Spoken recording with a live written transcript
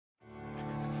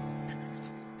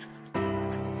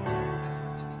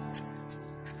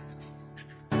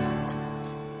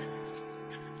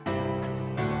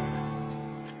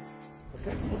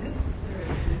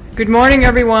Good morning,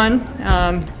 everyone.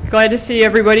 Glad to see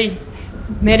everybody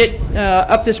made it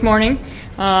up this morning.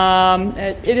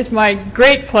 It is my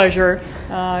great pleasure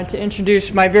to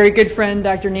introduce my very good friend,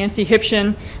 Dr. Nancy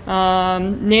Hipshin.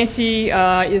 Nancy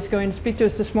is going to speak to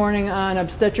us this morning on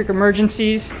obstetric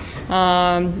emergencies.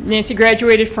 Nancy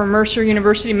graduated from Mercer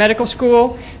University Medical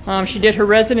School. She did her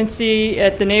residency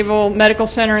at the Naval Medical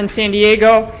Center in San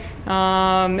Diego.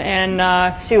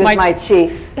 She was my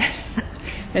chief.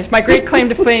 Yes, my great claim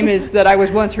to fame is that I was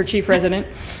once her chief resident.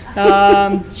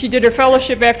 She did her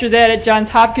fellowship after that at Johns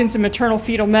Hopkins in maternal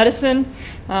fetal medicine.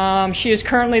 She is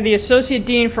currently the Associate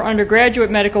Dean for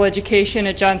Undergraduate Medical Education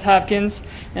at Johns Hopkins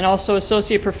and also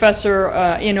Associate Professor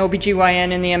in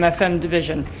OBGYN in the MFM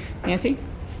division. Nancy?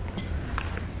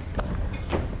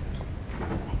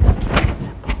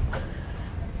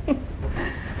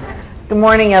 Good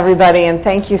morning, everybody, and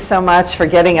thank you so much for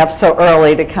getting up so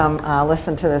early to come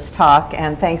listen to this talk,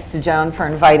 and thanks to Joan for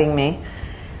inviting me.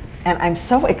 And I'm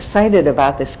so excited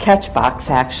about this catch box,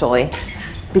 actually,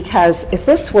 because if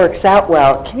this works out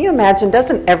well, can you imagine,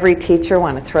 doesn't every teacher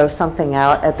want to throw something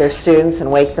out at their students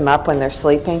and wake them up when they're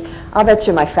sleeping? I'll bet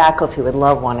you my faculty would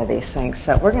love one of these things,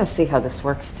 so we're going to see how this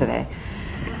works today.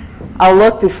 I'll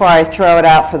look before I throw it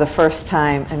out for the first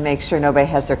time and make sure nobody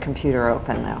has their computer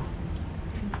open, though.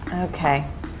 Okay,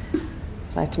 so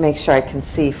I have to make sure I can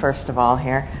see first of all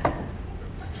here.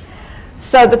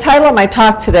 So the title of my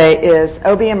talk today is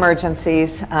OB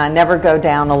Emergencies, Never Go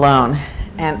Down Alone.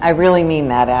 And I really mean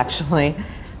that, actually.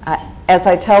 As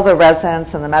I tell the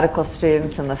residents and the medical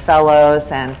students and the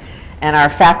fellows and our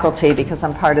faculty, because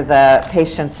I'm part of the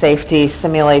patient safety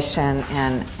simulation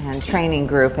and training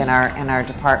group in our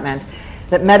department,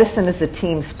 that medicine is a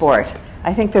team sport.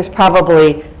 I think there's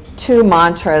probably two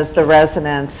mantras the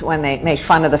residents, when they make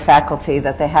fun of the faculty,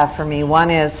 that they have for me. One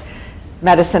is,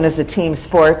 medicine is a team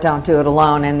sport, don't do it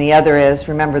alone. And the other is,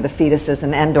 remember the fetus is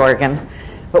an end organ.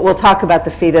 But we'll talk about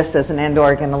the fetus as an end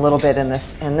organ a little bit in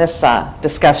this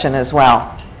discussion as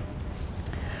well.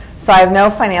 So I have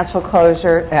no financial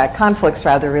conflicts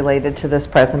related to this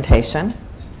presentation.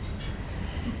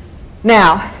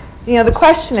 Now, the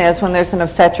question is, when there's an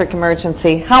obstetric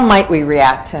emergency, how might we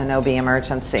react to an OB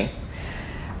emergency?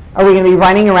 Are we going to be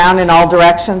running around in all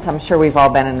directions? I'm sure we've all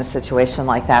been in a situation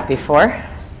like that before.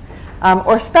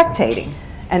 Or spectating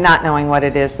and not knowing what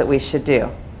it is that we should do.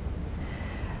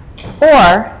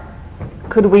 Or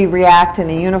could we react in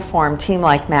a uniform,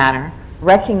 team-like manner,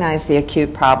 recognize the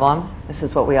acute problem, this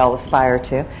is what we all aspire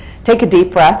to, take a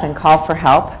deep breath and call for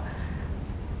help,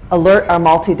 alert our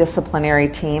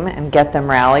multidisciplinary team and get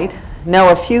them rallied,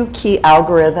 know a few key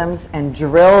algorithms and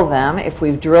drill them. If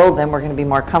we've drilled them, we're going to be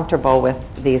more comfortable with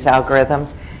these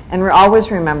algorithms. And always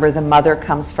remember, the mother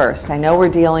comes first. I know we're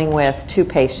dealing with two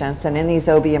patients, and in these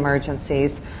OB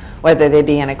emergencies, whether they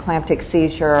be an eclamptic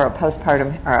seizure or a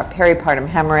postpartum or a peripartum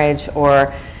hemorrhage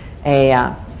or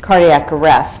a cardiac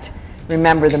arrest,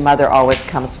 remember the mother always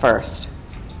comes first.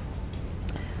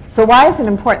 So why is it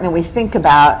important that we think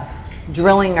about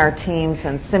drilling our teams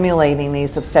and simulating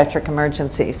these obstetric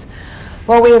emergencies?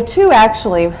 Well, we have two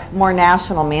actually more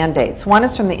national mandates. One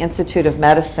is from the Institute of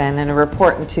Medicine in a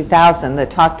report in 2000 that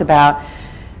talked about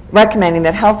recommending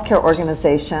that healthcare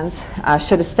organizations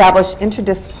should establish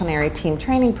interdisciplinary team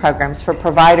training programs for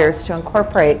providers to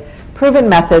incorporate proven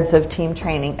methods of team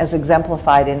training as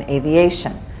exemplified in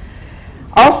aviation.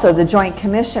 Also, the Joint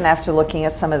Commission, after looking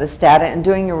at some of this data and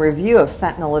doing a review of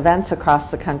sentinel events across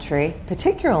the country,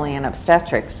 particularly in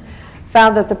obstetrics,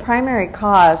 found that the primary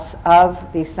cause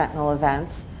of these sentinel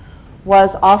events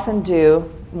was often due,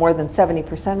 more than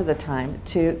 70% of the time,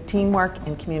 to teamwork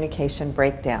and communication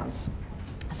breakdowns.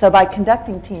 So by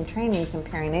conducting team trainings in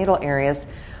perinatal areas,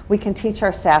 we can teach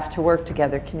our staff to work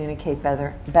together, communicate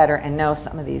better, and know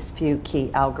some of these few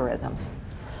key algorithms.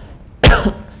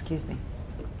 Excuse me.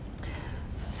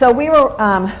 So we were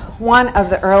one of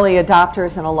the early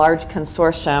adopters in a large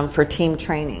consortium for team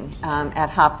training at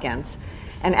Hopkins.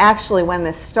 And actually, when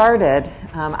this started,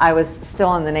 I was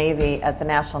still in the Navy at the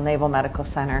National Naval Medical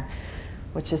Center,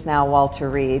 which is now Walter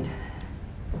Reed.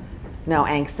 No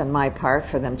angst on my part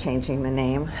for them changing the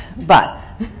name, but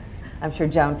I'm sure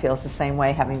Joan feels the same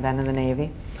way, having been in the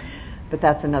Navy. But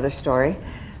that's another story.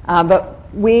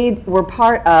 But we were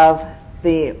part of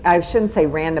the, I shouldn't say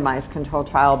randomized control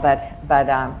trial,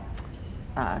 but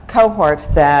cohort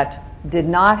that did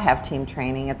not have team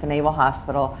training at the Naval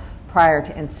Hospital prior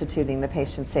to instituting the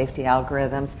patient safety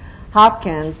algorithms.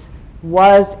 Hopkins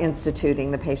was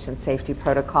instituting the patient safety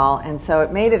protocol, and so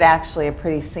it made it actually a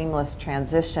pretty seamless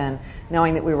transition,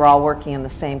 knowing that we were all working in the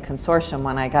same consortium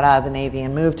when I got out of the Navy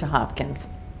and moved to Hopkins.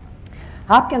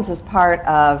 Hopkins is part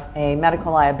of a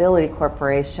medical liability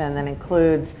corporation that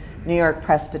includes New York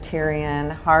Presbyterian,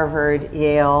 Harvard,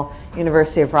 Yale,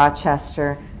 University of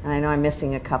Rochester, and I know I'm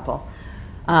missing a couple.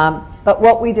 But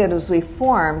what we did was we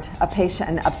formed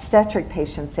an obstetric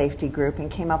patient safety group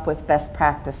and came up with best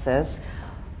practices,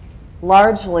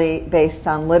 largely based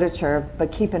on literature,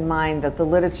 but keep in mind that the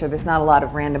literature, there's not a lot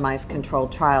of randomized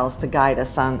controlled trials to guide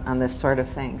us on this sort of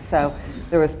thing. So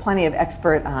there was plenty of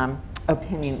expert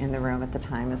opinion in the room at the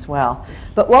time as well.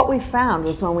 But what we found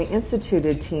was when we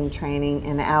instituted team training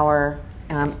in our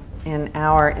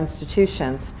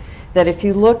institutions, that if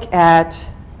you look at,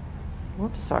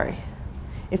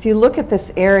 if you look at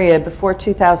this area before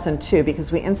 2002,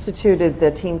 because we instituted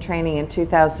the team training in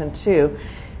 2002,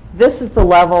 this is the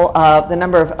level of the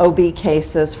number of OB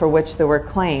cases for which there were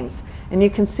claims. And you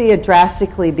can see it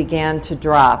drastically began to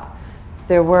drop.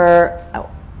 There were,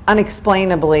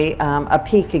 unexplainably, a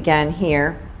peak again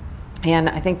here. And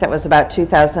I think that was about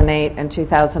 2008 and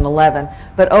 2011.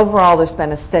 But overall, there's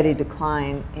been a steady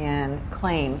decline in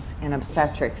claims in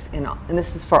obstetrics. And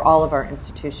this is for all of our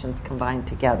institutions combined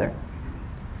together.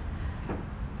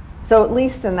 So at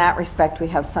least in that respect, we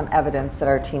have some evidence that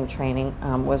our team training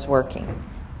was working.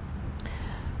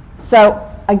 So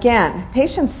again,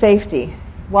 patient safety,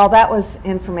 while that was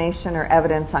information or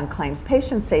evidence on claims,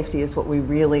 patient safety is what we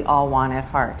really all want at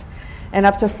heart. And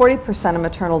up to 40% of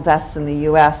maternal deaths in the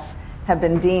U.S. have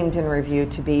been deemed in review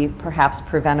to be perhaps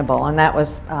preventable, and that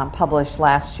was published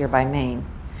last year by Maine.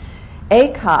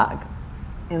 ACOG,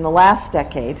 in the last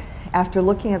decade, after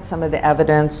looking at some of the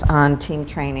evidence on team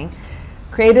training,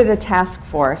 created a task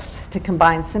force to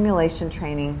combine simulation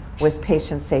training with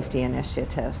patient safety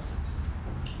initiatives.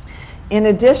 In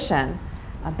addition,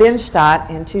 BINSTAT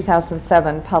in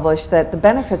 2007 published that the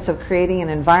benefits of creating an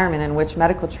environment in which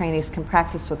medical trainees can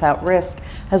practice without risk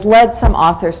has led some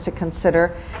authors to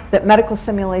consider that medical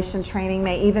simulation training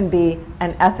may even be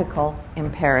an ethical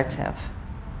imperative.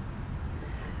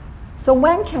 So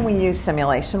when can we use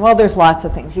simulation? Well, there's lots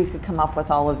of things. You could come up with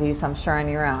all of these, I'm sure, on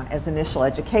your own, as initial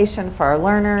education for our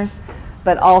learners,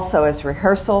 but also as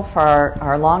rehearsal for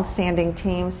our long-standing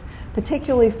teams,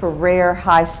 particularly for rare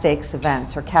high-stakes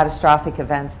events or catastrophic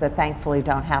events that thankfully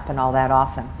don't happen all that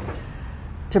often.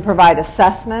 To provide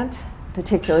assessment,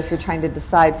 particularly if you're trying to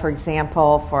decide, for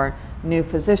example, for new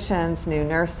physicians, new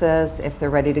nurses, if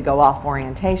they're ready to go off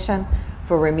orientation,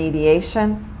 for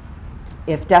remediation,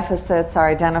 if deficits are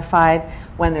identified,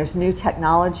 when there's new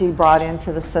technology brought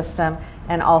into the system,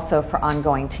 and also for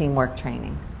ongoing teamwork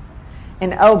training.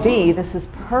 In OB, this is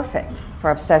perfect for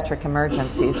obstetric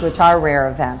emergencies, which are rare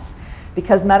events.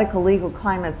 Because medical legal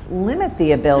climates limit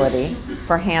the ability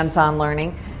for hands-on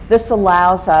learning, this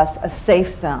allows us a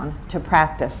safe zone to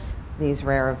practice these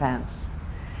rare events.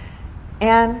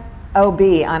 And OB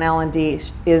on L&D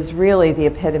is really the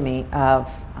epitome of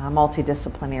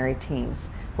multidisciplinary teams,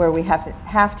 where we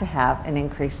have to have an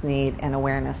increased need and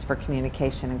awareness for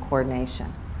communication and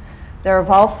coordination. There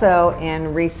have also,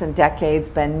 in recent decades,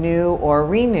 been new or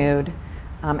renewed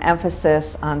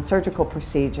emphasis on surgical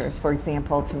procedures, for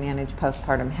example, to manage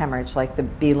postpartum hemorrhage, like the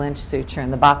B. Lynch suture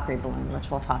and the Bakri balloon, which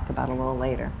we'll talk about a little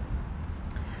later.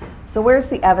 So where's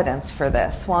the evidence for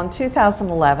this? Well, in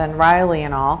 2011, Riley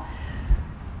et al.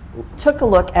 Took a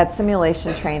look at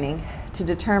simulation training to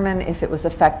determine if it was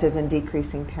effective in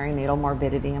decreasing perinatal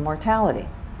morbidity and mortality.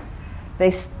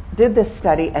 They did this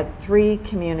study at 3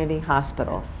 community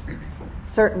hospitals.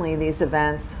 Certainly these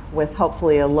events with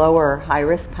hopefully a lower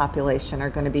high-risk population are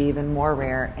going to be even more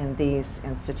rare in these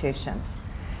institutions.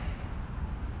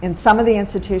 In some of the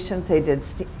institutions they did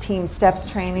team steps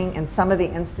training. In some of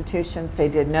the institutions they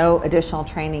did no additional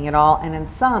training at all. And in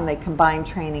some they combined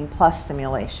training plus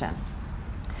simulation.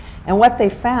 And what they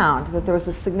found, that there was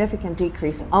a significant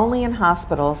decrease only in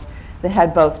hospitals that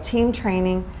had both team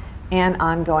training and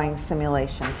ongoing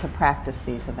simulation to practice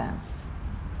these events.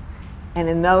 And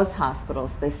in those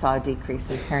hospitals, they saw a decrease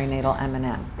in perinatal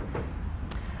M&M.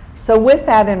 So with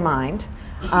that in mind,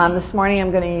 this morning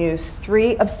I'm going to use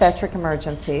 3 obstetric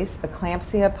emergencies,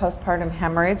 eclampsia, postpartum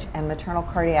hemorrhage, and maternal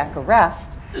cardiac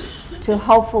arrest, to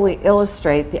hopefully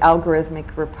illustrate the algorithmic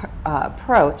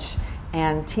approach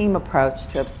and team approach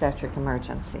to obstetric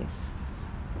emergencies.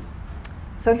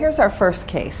 So here's our first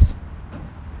case.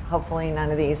 Hopefully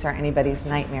none of these are anybody's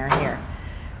nightmare here.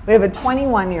 We have a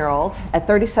 21-year-old at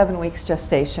 37 weeks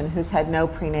gestation who's had no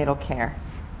prenatal care.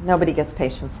 Nobody gets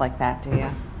patients like that, do you?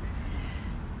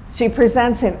 She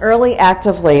presents in early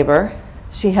active labor.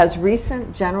 She has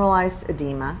recent generalized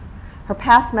edema. Her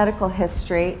past medical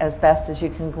history, as best as you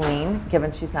can glean,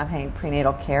 given she's not having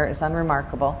prenatal care, is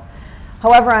unremarkable.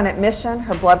 However, on admission,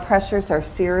 her blood pressures are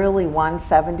serially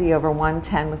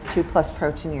 170/110 with 2+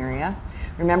 proteinuria.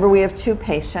 Remember, we have 2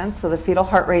 patients, so the fetal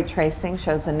heart rate tracing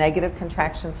shows a negative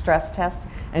contraction stress test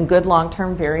and good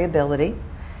long-term variability.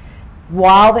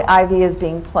 While the IV is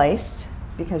being placed,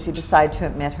 because you decide to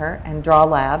admit her and draw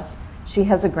labs, she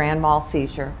has a grand mal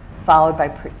seizure followed by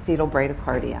fetal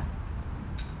bradycardia.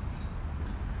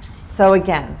 So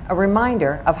again, a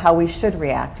reminder of how we should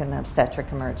react in an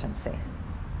obstetric emergency.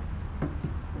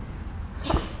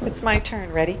 It's my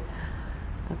turn. Ready?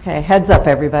 Okay, heads up,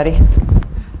 everybody.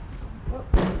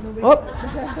 Whoop.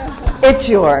 It's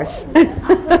yours.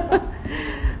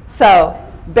 So,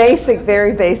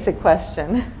 very basic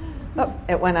question. Oh,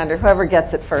 it went under. Whoever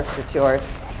gets it first, it's yours.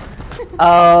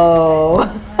 Oh.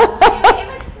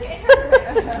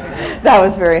 That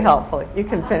was very helpful. You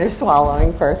can finish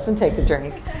swallowing first and take a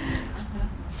drink.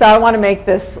 So I want to make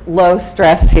this low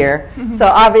stress here. So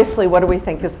obviously, what do we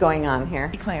think is going on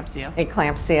here? Eclampsia.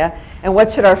 Eclampsia. And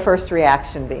what should our first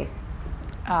reaction be?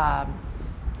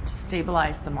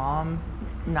 Stabilize the mom,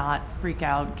 not freak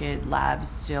out, get labs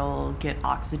still, get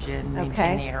oxygen,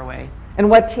 maintain the airway. And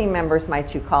what team members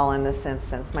might you call in this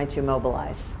instance? Might you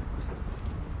mobilize?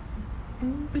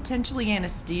 Potentially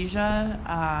anesthesia.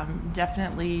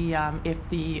 Definitely, if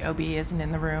the OB isn't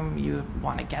in the room, you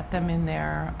want to get them in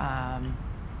there.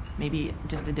 Maybe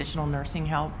just additional nursing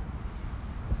help.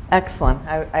 Excellent.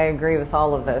 I agree with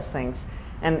all of those things.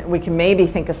 And we can maybe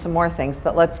think of some more things,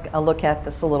 but let's look at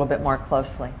this a little bit more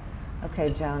closely.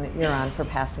 Okay, Joan, you're on for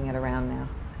passing it around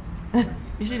now.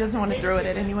 She doesn't want to throw it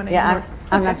at anyone anymore. Yeah,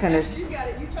 I'm not going to.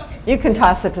 You can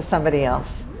toss it to somebody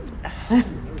else. Here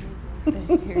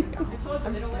you go.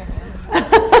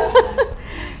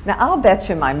 Now, I'll bet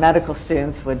you my medical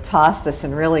students would toss this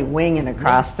and really wing it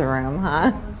across the room,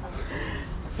 huh?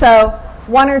 So,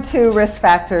 1 or 2 risk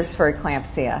factors for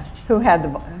eclampsia. Who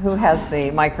has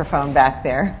the microphone back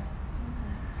there?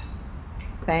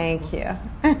 Thank you.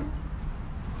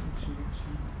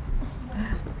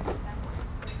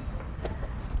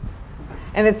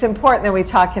 And it's important that we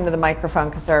talk into the microphone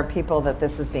because there are people that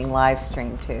this is being live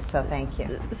streamed to, so thank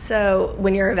you. So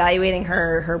when you're evaluating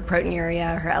her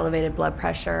proteinuria, her elevated blood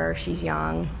pressure, she's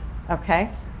young. Okay,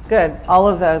 good. All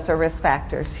of those are risk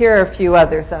factors. Here are a few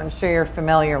others that I'm sure you're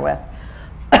familiar with.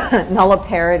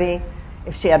 Nulliparity,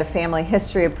 if she had a family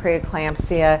history of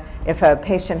preeclampsia, if a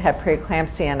patient had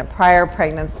preeclampsia in a prior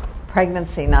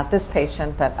pregnancy, not this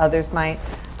patient, but others might,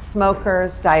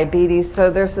 smokers, diabetes.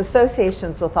 So there's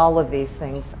associations with all of these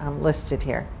things listed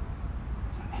here.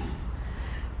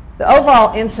 The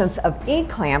overall incidence of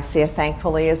eclampsia,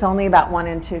 thankfully, is only about 1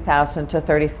 in 2,000 to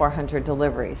 3,400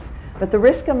 deliveries. But the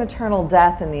risk of maternal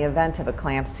death in the event of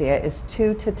eclampsia is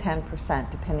 2 to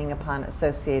 10%, depending upon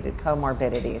associated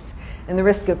comorbidities. And the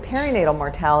risk of perinatal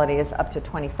mortality is up to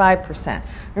 25%.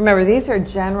 Remember, these are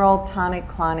general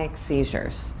tonic-clonic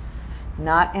seizures.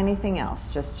 Not anything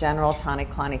else, just general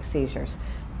tonic-clonic seizures.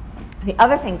 The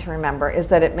other thing to remember is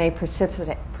that it may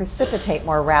precipitate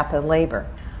more rapid labor.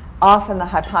 Often the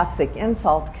hypoxic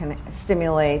insult can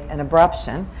stimulate an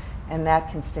abruption, and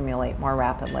that can stimulate more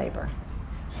rapid labor.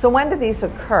 So when do these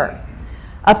occur?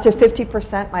 Up to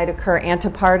 50% might occur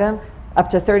antepartum, up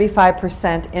to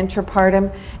 35%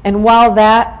 intrapartum, and while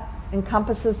that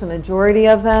encompasses the majority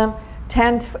of them,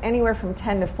 anywhere from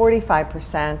 10 to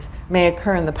 45% may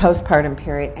occur in the postpartum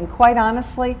period. And quite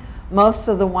honestly, most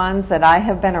of the ones that I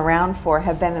have been around for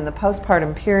have been in the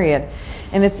postpartum period.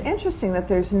 And it's interesting that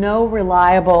there's no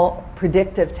reliable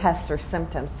predictive tests or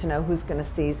symptoms to know who's going to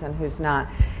seize and who's not.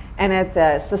 And at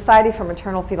the Society for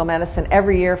Maternal Fetal Medicine,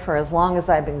 every year for as long as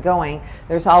I've been going,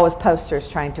 there's always posters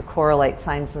trying to correlate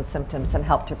signs and symptoms and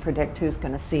help to predict who's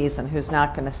going to seize and who's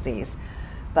not going to seize.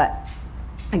 But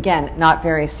again, not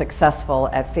very successful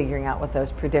at figuring out what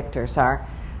those predictors are.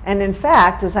 And in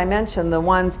fact, as I mentioned, the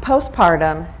ones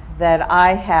postpartum that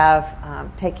I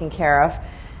have taken care of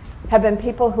have been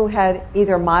people who had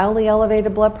either mildly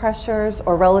elevated blood pressures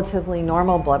or relatively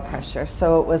normal blood pressure,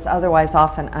 so it was otherwise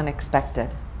often unexpected.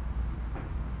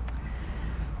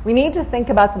 We need to think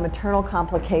about the maternal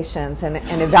complications and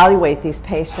evaluate these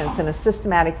patients in a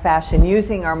systematic fashion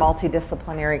using our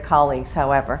multidisciplinary colleagues,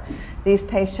 however. These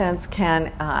patients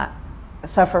can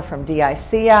suffer from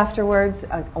DIC afterwards,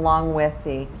 along with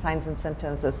the signs and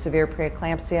symptoms of severe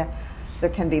preeclampsia. There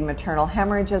can be maternal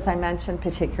hemorrhage, as I mentioned,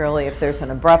 particularly if there's an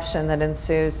abruption that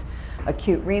ensues,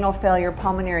 acute renal failure,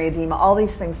 pulmonary edema, all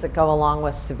these things that go along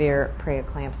with severe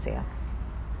preeclampsia.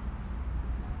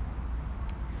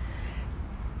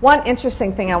 One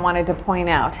interesting thing I wanted to point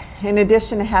out, in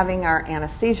addition to having our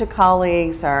anesthesia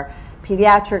colleagues, our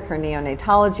pediatric or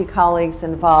neonatology colleagues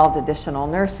involved, additional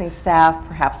nursing staff,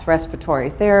 perhaps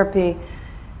respiratory therapy,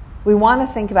 we want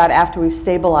to think about, after we've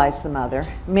stabilized the mother,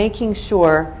 making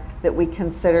sure that we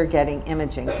consider getting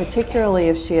imaging, particularly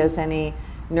if she has any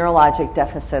neurologic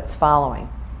deficits following.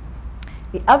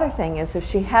 The other thing is if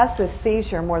she has this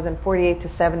seizure more than 48 to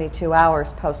 72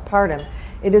 hours postpartum,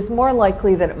 it is more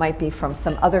likely that it might be from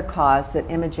some other cause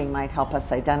that imaging might help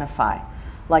us identify,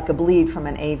 like a bleed from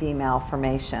an AV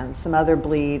malformation, some other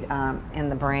bleed in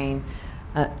the brain,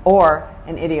 or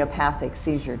an idiopathic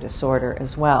seizure disorder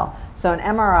as well. So an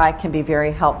MRI can be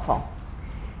very helpful.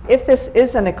 If this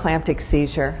is an eclamptic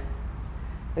seizure,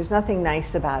 there's nothing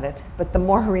nice about it, but the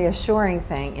more reassuring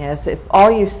thing is if all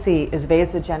you see is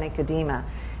vasogenic edema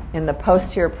in the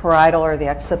posterior parietal or the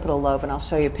occipital lobe, and I'll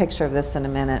show you a picture of this in a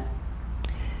minute,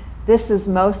 this is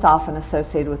most often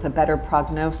associated with a better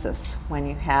prognosis when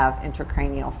you have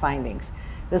intracranial findings.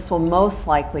 This will most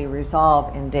likely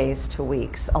resolve in days to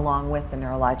weeks, along with the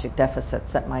neurologic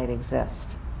deficits that might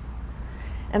exist.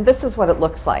 And this is what it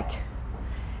looks like.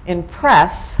 In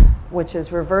PRESS, which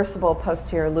is reversible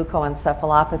posterior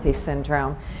leukoencephalopathy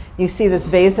syndrome, you see this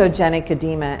vasogenic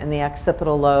edema in the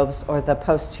occipital lobes or the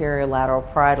posterior lateral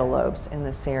parietal lobes in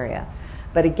this area.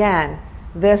 But again,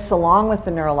 this, along with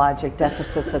the neurologic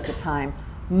deficits at the time,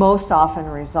 most often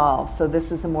resolves. So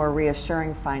this is a more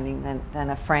reassuring finding than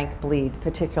a frank bleed,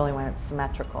 particularly when it's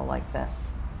symmetrical like this.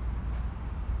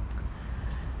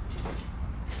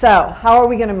 So how are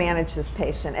we going to manage this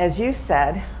patient? As you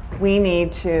said, we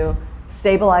need to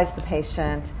stabilize the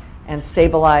patient and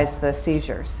stabilize the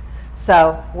seizures.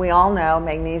 So we all know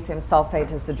magnesium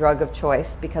sulfate is the drug of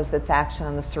choice because of its action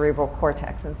on the cerebral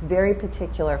cortex. And it's very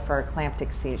particular for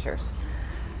eclamptic seizures.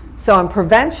 So in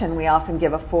prevention, we often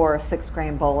give a 4 or 6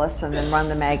 gram bolus and then run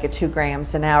the mag at 2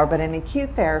 grams an hour. But in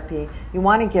acute therapy, you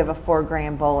want to give a 4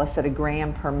 gram bolus at 1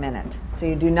 gram per minute. So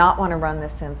you do not want to run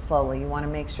this in slowly. You want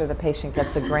to make sure the patient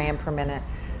gets 1 gram per minute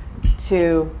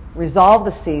to resolve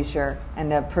the seizure and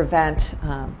to prevent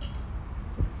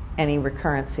any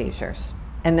recurrent seizures.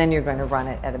 And then you're going to run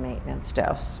it at a maintenance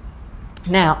dose.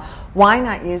 Now, why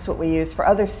not use what we use for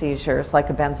other seizures like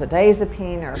a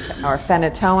benzodiazepine or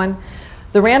phenytoin?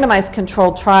 The randomized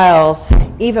controlled trials,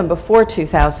 even before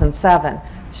 2007,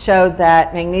 showed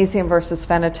that magnesium versus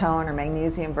phenytoin or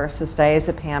magnesium versus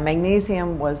diazepam,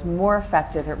 magnesium was more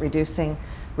effective at reducing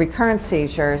recurrent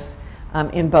seizures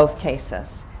in both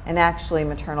cases, and actually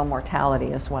maternal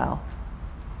mortality as well.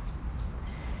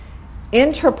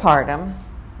 Intrapartum,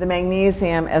 the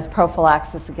magnesium as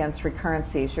prophylaxis against recurrent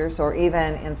seizures, or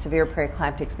even in severe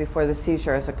preeclamptics before the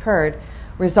seizure has occurred,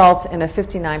 results in a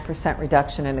 59%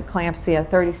 reduction in eclampsia,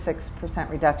 36%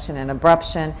 reduction in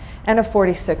abruption, and a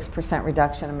 46%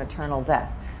 reduction in maternal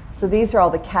death. So these are all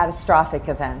the catastrophic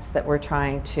events that we're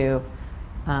trying to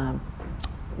are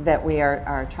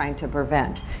trying to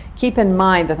prevent. Keep in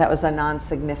mind that was a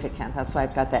non-significant, that's why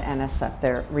I've got the NS up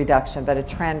there, reduction, but a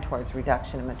trend towards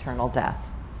reduction in maternal death.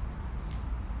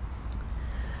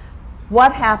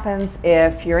 What happens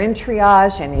if you're in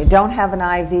triage and you don't have an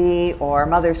IV, or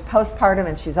mother's postpartum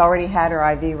and she's already had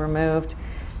her IV removed?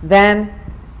 Then,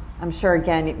 I'm sure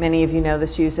again many of you know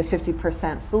this, use a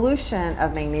 50% solution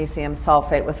of magnesium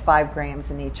sulfate with 5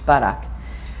 grams in each buttock.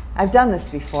 I've done this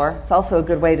before. It's also a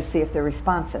good way to see if they're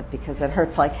responsive because it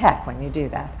hurts like heck when you do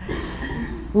that.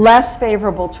 Less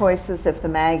favorable choices, if the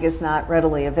mag is not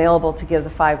readily available to give the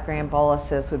 5 gram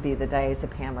boluses, would be the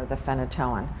diazepam or the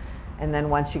phenytoin. And then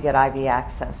once you get IV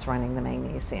access, running the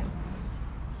magnesium.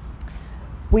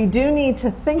 We do need to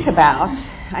think about,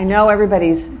 I know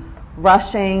everybody's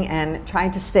rushing and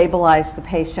trying to stabilize the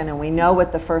patient, and we know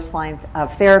what the first line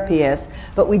of therapy is,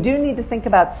 but we do need to think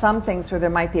about some things where there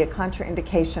might be a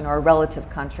contraindication or a relative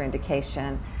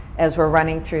contraindication as we're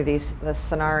running through this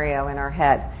scenario in our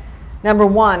head. Number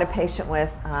one, a patient with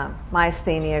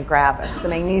myasthenia gravis. The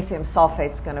magnesium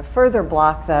sulfate is going to further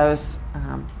block those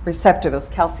those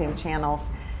calcium channels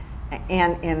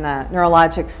and in the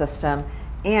neurologic system,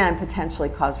 and potentially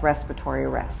cause respiratory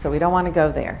arrest. So we don't want to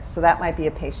go there. So that might be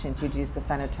a patient you'd use the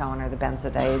phenytoin or the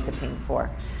benzodiazepine for.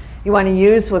 You want to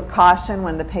use with caution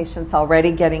when the patient's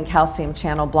already getting calcium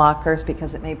channel blockers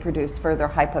because it may produce further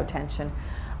hypotension.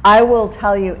 I will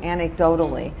tell you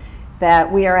anecdotally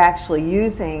that we are actually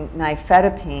using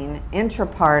nifedipine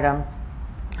intrapartum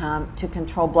to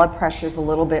control blood pressures a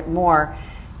little bit more.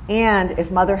 And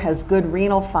if mother has good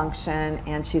renal function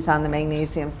and she's on the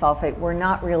magnesium sulfate, we're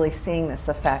not really seeing this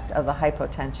effect of the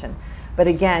hypotension. But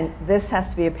again, this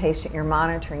has to be a patient you're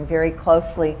monitoring very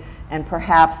closely, and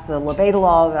perhaps the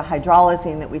labetalol, the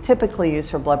hydralazine that we typically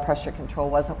use for blood pressure control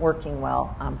wasn't working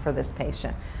well for this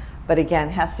patient. But again,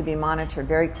 has to be monitored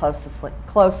very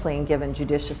closely and given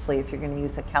judiciously if you're going to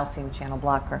use a calcium channel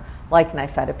blocker like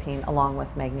nifedipine along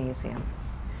with magnesium.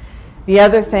 The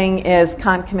other thing is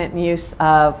concomitant use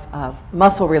of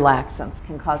muscle relaxants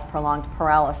can cause prolonged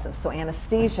paralysis. So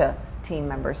anesthesia team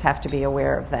members have to be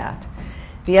aware of that.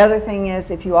 The other thing is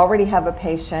if you already have a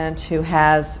patient who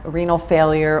has renal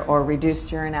failure or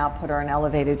reduced urine output or an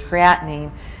elevated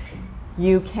creatinine,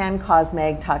 you can cause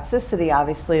MAG toxicity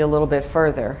obviously a little bit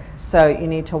further. So you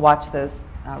need to watch those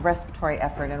respiratory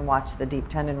effort and watch the deep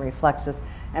tendon reflexes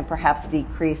and perhaps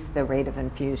decrease the rate of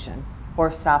infusion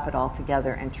or stop it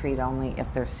altogether and treat only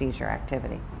if there's seizure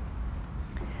activity.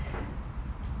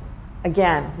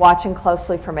 Again, watching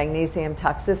closely for magnesium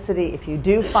toxicity. If you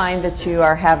do find that you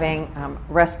are having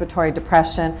respiratory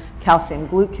depression, calcium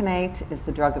gluconate is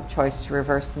the drug of choice to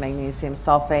reverse the magnesium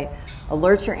sulfate.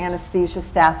 Alert your anesthesia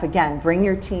staff. Again, bring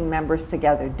your team members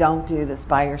together. Don't do this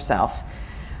by yourself.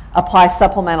 Apply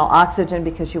supplemental oxygen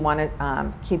because you want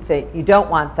to you don't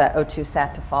want the O2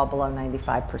 sat to fall below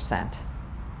 95%.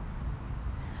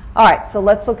 All right, so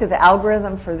let's look at the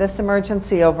algorithm for this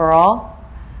emergency overall.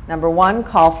 Number one,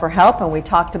 call for help, and we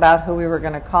talked about who we were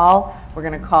going to call. We're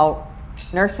going to call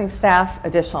nursing staff,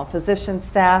 additional physician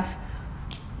staff,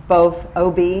 both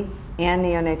OB and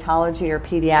neonatology or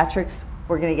pediatrics.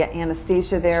 We're going to get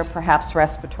anesthesia there, perhaps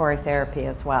respiratory therapy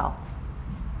as well.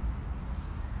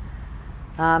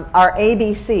 Our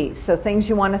ABCs, so things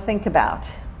you want to think about.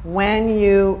 When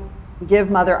you give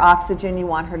mother oxygen, you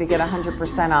want her to get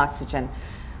 100% oxygen.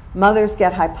 Mothers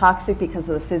get hypoxic because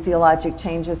of the physiologic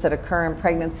changes that occur in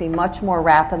pregnancy much more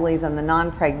rapidly than the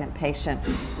non-pregnant patient.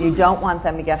 You don't want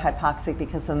them to get hypoxic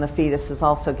because then the fetus is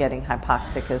also getting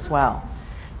hypoxic as well.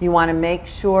 You want to make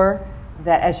sure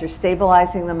that as you're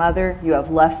stabilizing the mother, you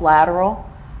have left lateral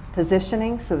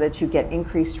positioning so that you get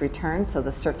increased return. So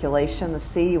the circulation, the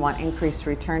C, you want increased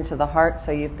return to the heart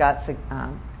so you've got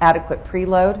adequate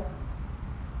preload.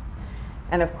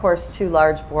 And of course, 2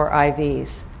 large bore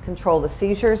IVs. Control the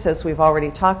seizures, as we've already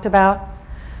talked about.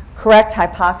 Correct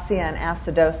hypoxia and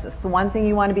acidosis. The one thing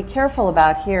you want to be careful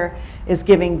about here is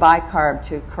giving bicarb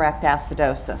to correct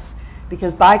acidosis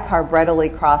because bicarb readily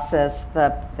crosses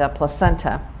the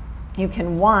placenta. You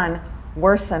can, one,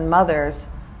 worsen mothers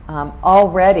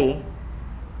already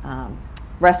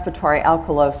respiratory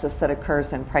alkalosis that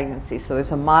occurs in pregnancy. So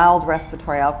there's a mild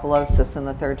respiratory alkalosis in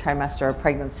the 3rd trimester of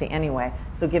pregnancy anyway.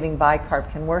 So giving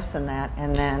bicarb can worsen that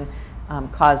and then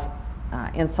cause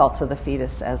insult to the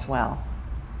fetus as well.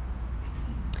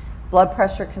 Blood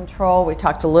pressure control, we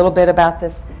talked a little bit about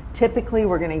this. Typically,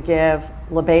 we're going to give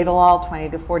labetalol,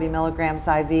 20 to 40 milligrams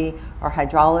IV, or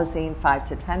hydralazine, 5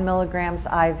 to 10 milligrams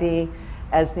IV,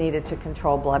 as needed to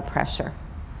control blood pressure.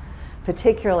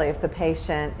 Particularly if the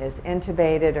patient is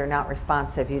intubated or not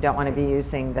responsive, you don't want to be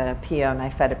using the PO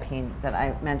nifedipine that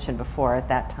I mentioned before at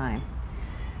that time.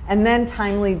 And then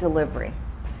timely delivery.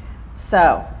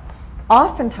 So,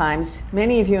 oftentimes,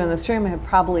 many of you in this room have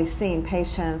probably seen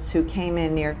patients who came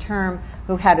in near term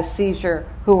who had a seizure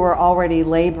who were already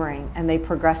laboring and they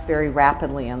progressed very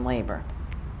rapidly in labor.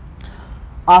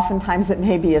 Oftentimes it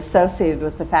may be associated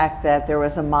with the fact that there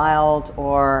was a mild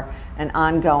or an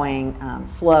ongoing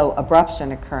slow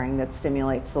abruption occurring that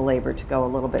stimulates the labor to go a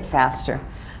little bit faster.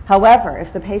 However,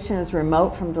 if the patient is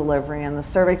remote from delivery and the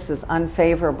cervix is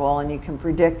unfavorable and you can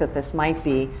predict that this might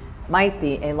be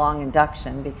a long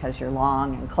induction because you're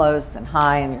long and closed and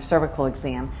high in your cervical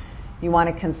exam, you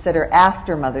want to consider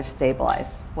after mother's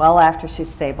stabilized, well after she's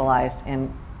stabilized,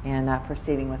 and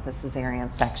proceeding with the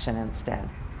cesarean section instead.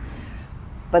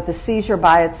 But the seizure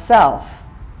by itself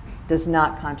does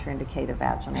not contraindicate a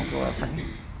vaginal delivery.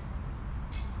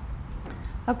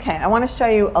 Okay, I want to show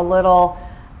you a little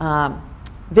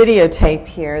videotape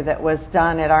here that was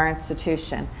done at our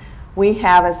institution. We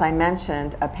have, as I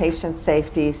mentioned, a patient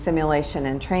safety simulation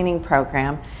and training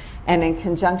program, and in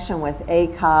conjunction with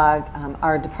ACOG,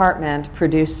 our department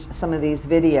produced some of these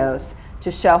videos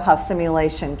to show how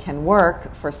simulation can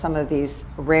work for some of these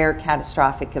rare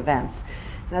catastrophic events.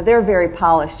 Now, they're very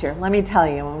polished here. Let me tell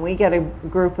you, when we get a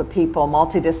group of people,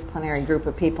 multidisciplinary group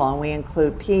of people, and we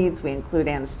include peds, we include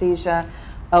anesthesia,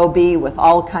 OB, with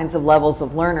all kinds of levels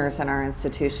of learners in our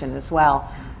institution as well,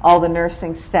 all the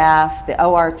nursing staff, the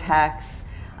OR techs,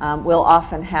 we'll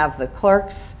often have the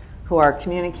clerks who are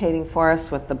communicating for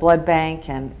us with the blood bank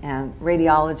and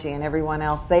radiology and everyone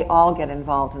else. They all get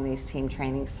involved in these team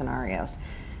training scenarios.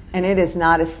 And it is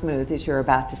not as smooth as you're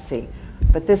about to see.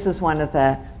 But this is one of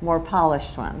the more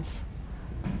polished ones.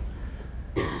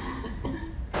 Do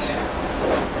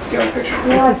you want a picture?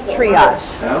 This is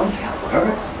triage. No?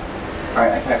 Okay. All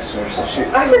right, I texted her, so shoot.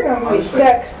 I think I'm really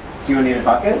sick. Do you need a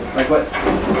bucket? Like what?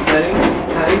 Honey?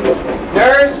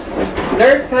 Nurse?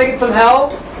 Nurse, can I get some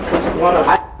help?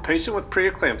 patient with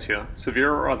preeclampsia,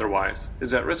 severe or otherwise,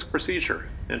 is at risk for seizure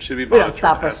and should be We don't monitored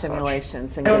stop our as such.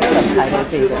 simulations and I don't give know. She subtitles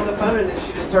was on either. the phone and then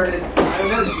she just started. I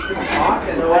don't know. She couldn't talk.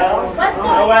 And What's going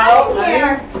on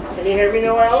here? Can you hear me,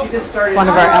 Noel? She just started. One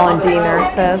of our L&D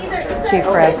nurses, chief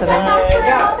residents.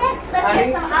 Yeah. Let's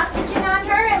get some oxygen on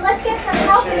her and let's get some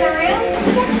help in the room. Can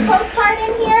we get the postcard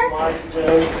in here?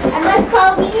 And let's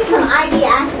call, we need some IV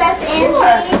access and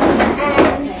change.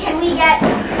 And can we get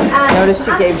Notice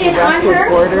she gave oxygen on directed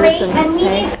her? orders Great. in And we need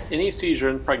this case. Any seizure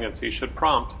in pregnancy should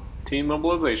prompt team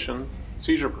mobilization,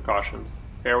 seizure precautions,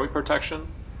 airway protection,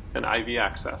 and IV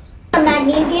access. some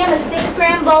magnesium, a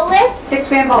 6-gram bolus.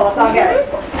 6-gram bolus, I'll get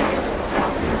it.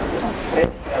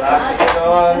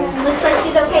 Looks like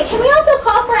she's okay. Can we also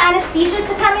call for anesthesia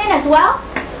to come in as well?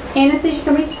 Anesthesia,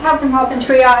 can we have some help in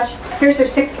triage? Here's her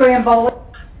 6-gram bolus.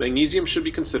 Magnesium should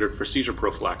be considered for seizure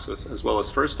prophylaxis as well as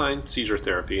first-line seizure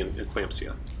therapy in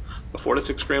eclampsia. A 4 to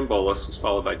 6 gram bolus is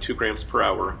followed by 2 grams per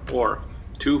hour or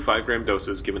 2 5-gram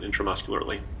doses given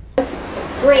intramuscularly.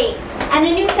 Great. And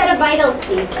a new set of vitals,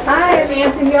 please. Hi, I'm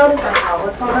Nancy Yoder.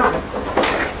 What's going on?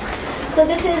 So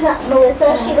this is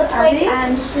Melissa. She looks like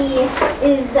she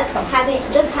is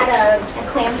just had a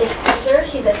eclamptic seizure.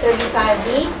 She's at 35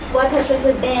 weeks. Blood pressures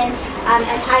have been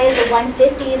as high as the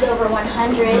 150s over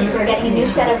 100. We're getting a new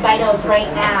set of vitals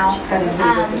right now.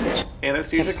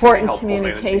 Anesthesia Important can be helpful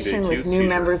managing communication the with acute new seizure,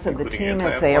 members of the including team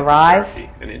as they antiepileptic arrive.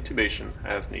 therapy and intubation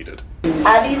as needed.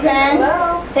 Abby's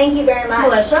Thank you very much.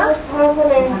 Melissa?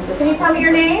 Can you tell me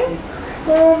your name?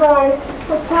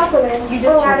 What's happening? You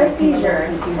just had a seizure.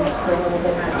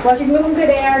 Well, she's moving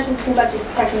good air. She seems like she's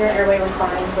protecting her airway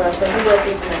responding to us. So we will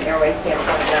do some airway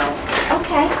standpoint now.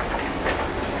 Okay.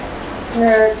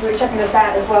 We're checking this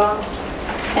out as well.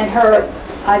 And her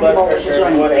IV bolus is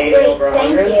running. 180 Great. over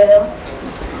 100. Thank you.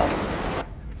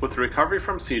 With recovery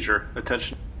from seizure,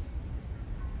 attention.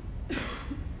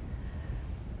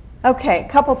 Okay, a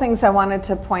couple things I wanted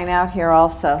to point out here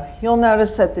also. You'll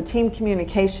notice that the team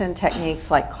communication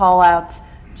techniques like call-outs,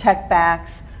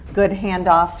 checkbacks, good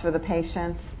handoffs for the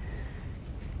patients,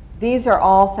 these are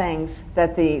all things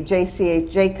that the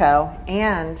JCO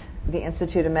and the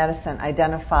Institute of Medicine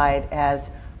identified as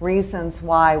reasons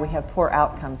why we have poor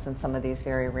outcomes in some of these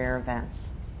very rare events.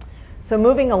 So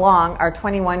moving along, our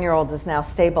 21-year-old is now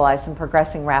stabilized and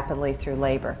progressing rapidly through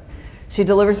labor. She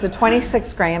delivers a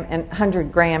 26-gram and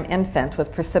 100-gram infant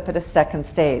with precipitous second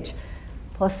stage.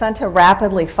 Placenta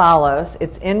rapidly follows.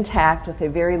 It's intact with a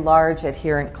very large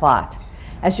adherent clot.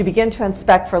 As you begin to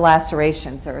inspect for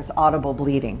lacerations, there is audible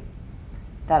bleeding.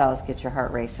 That always gets your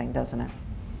heart racing, doesn't it?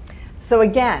 So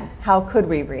again, how could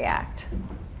we react?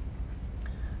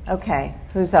 Okay,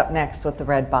 who's up next with the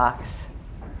red box?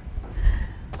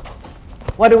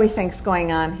 What do we think's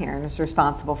going on here and is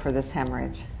responsible for this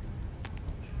hemorrhage?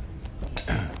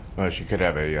 Well, she could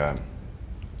have a,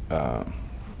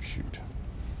 shoot,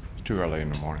 it's too early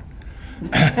in the morning.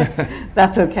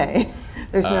 That's okay.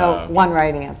 There's no one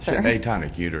right answer.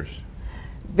 Atonic uterus.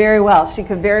 Very well. She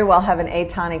could very well have an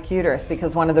atonic uterus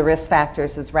because one of the risk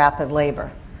factors is rapid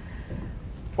labor.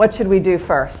 What should we do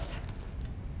first?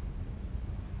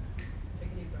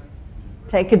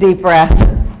 Take a deep breath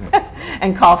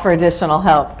and call for additional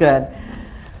help. Good.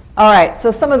 All right,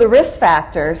 so some of the risk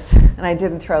factors, and I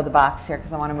didn't throw the box here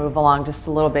because I want to move along just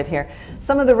a little bit here.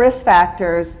 Some of the risk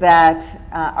factors that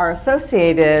are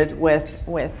associated with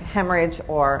hemorrhage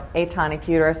or atonic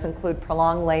uterus include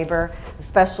prolonged labor,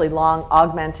 especially long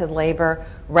augmented labor,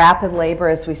 rapid labor,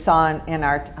 as we saw in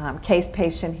our case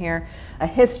patient here, a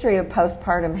history of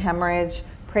postpartum hemorrhage,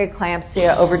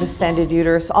 preeclampsia, overdistended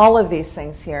uterus, all of these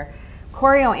things here.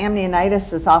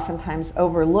 Chorioamnionitis is oftentimes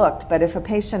overlooked, but if a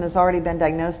patient has already been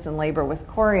diagnosed in labor with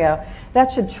chorio,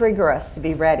 that should trigger us to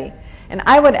be ready. And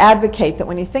I would advocate that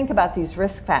when you think about these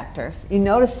risk factors, you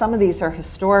notice some of these are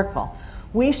historical.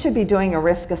 We should be doing a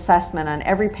risk assessment on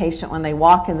every patient when they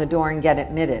walk in the door and get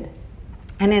admitted.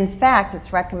 And in fact,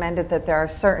 it's recommended that there are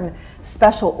certain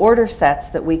special order sets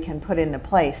that we can put into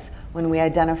place when we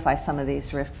identify some of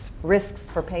these risks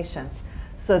for patients,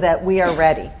 so that we are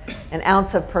ready. An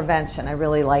ounce of prevention, I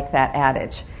really like that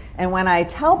adage. And when I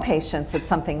tell patients that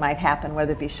something might happen,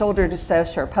 whether it be shoulder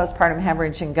dystocia or postpartum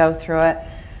hemorrhage, and go through it,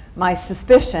 my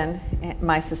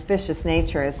suspicious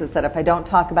nature is that if I don't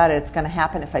talk about it, it's going to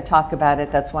happen. If I talk about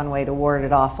it, that's one way to ward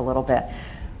it off a little bit.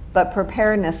 But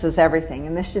preparedness is everything,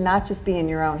 and this should not just be in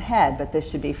your own head, but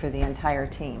this should be for the entire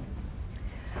team.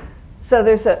 So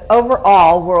there's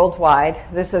overall, worldwide,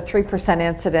 there's a 3%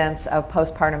 incidence of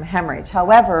postpartum hemorrhage.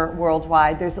 However,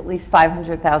 worldwide, there's at least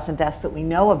 500,000 deaths that we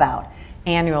know about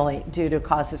annually due to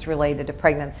causes related to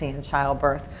pregnancy and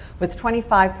childbirth, with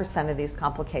 25% of these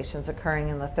complications occurring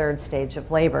in the third stage of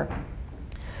labor.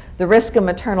 The risk of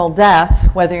maternal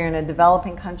death, whether you're in a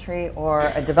developing country or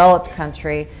a developed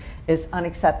country, is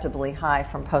unacceptably high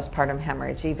from postpartum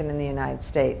hemorrhage, even in the United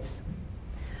States.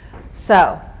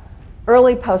 So,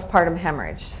 early postpartum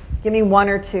hemorrhage. Give me one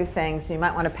or two things. You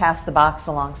might want to pass the box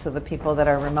along so the people that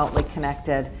are remotely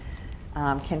connected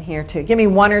can hear too. Give me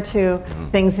one or two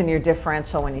things in your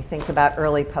differential when you think about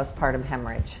early postpartum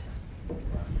hemorrhage.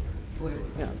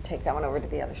 No, take that one over to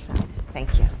the other side.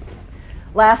 Thank you.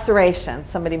 Laceration.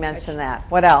 Somebody mentioned that.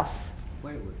 What else?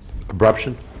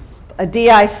 Abruption. A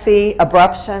DIC,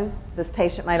 abruption. This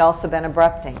patient might also have been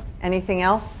abrupting. Anything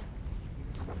else?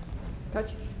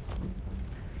 Coach?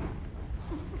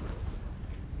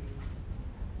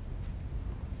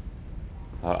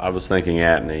 I was thinking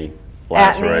atony,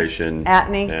 laceration.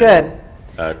 Atony, and,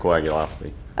 good.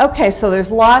 Coagulopathy. Okay, so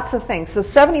there's lots of things. So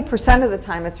 70% of the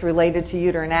time it's related to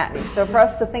uterine atony. So for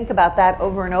us to think about that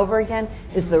over and over again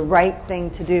is the right thing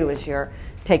to do as you're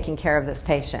taking care of this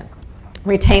patient.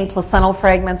 Retained placental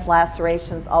fragments,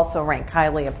 lacerations also rank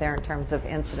highly up there in terms of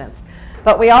incidence.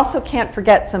 But we also can't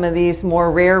forget some of these more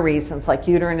rare reasons like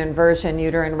uterine inversion,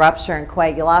 uterine rupture, and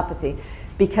coagulopathy,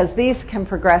 because these can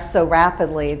progress so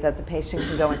rapidly that the patient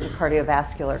can go into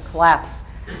cardiovascular collapse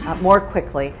more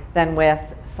quickly than with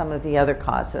some of the other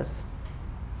causes.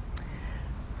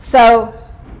 So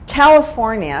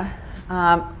California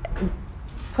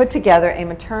put together a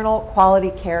maternal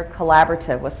quality care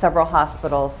collaborative with several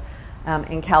hospitals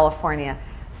in California,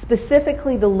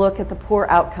 specifically to look at the poor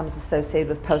outcomes associated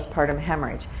with postpartum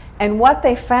hemorrhage. And what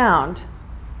they found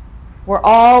were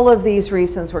all of these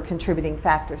reasons were contributing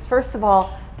factors. First of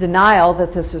all, denial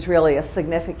that this was really a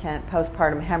significant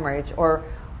postpartum hemorrhage or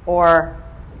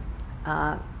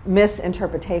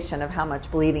misinterpretation of how much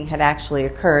bleeding had actually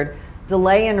occurred,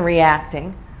 delay in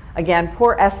reacting, again,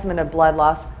 poor estimate of blood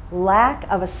loss,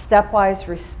 lack of a stepwise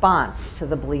response to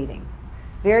the bleeding.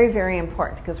 Very, very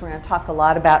important because we're going to talk a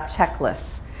lot about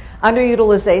checklists.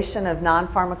 Underutilization of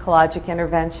non-pharmacologic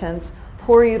interventions,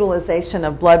 poor utilization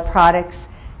of blood products,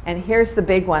 and here's the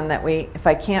big one that if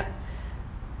I can't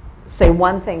say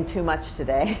one thing too much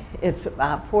today, it's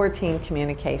poor team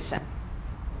communication.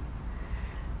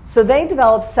 So they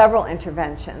developed several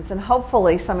interventions, and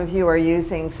hopefully some of you are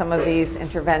using some of these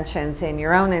interventions in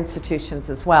your own institutions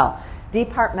as well.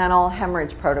 Departmental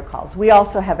hemorrhage protocols. We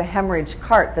also have a hemorrhage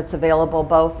cart that's available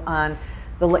both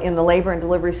in the labor and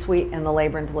delivery suite and the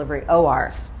labor and delivery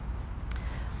ORs.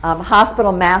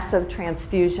 Hospital massive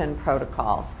transfusion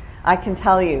protocols. I can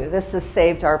tell you this has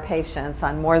saved our patients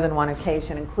on more than one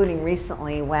occasion, including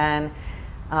recently when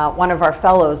one of our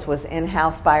fellows was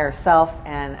in-house by herself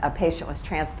and a patient was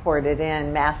transported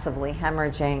in massively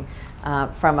hemorrhaging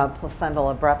from a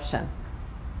placental abruption.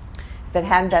 If it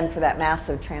hadn't been for that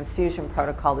massive transfusion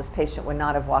protocol, this patient would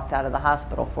not have walked out of the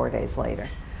hospital 4 days later.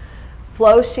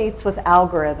 Flow sheets with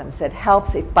algorithms. It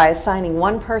helps by assigning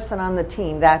one person on the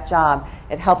team that job.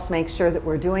 It helps make sure that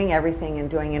we're doing everything and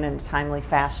doing it in a timely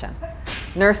fashion.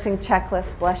 Nursing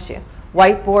checklists, bless you.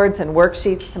 Whiteboards and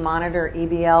worksheets to monitor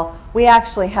EBL. We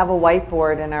actually have a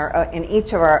whiteboard in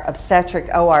each of our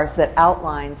obstetric ORs that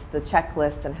outlines the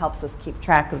checklist and helps us keep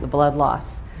track of the blood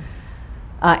loss.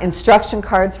 Instruction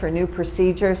cards for new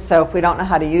procedures. So if we don't know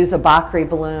how to use a Bakri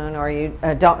balloon or you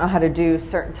don't know how to do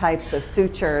certain types of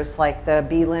sutures like the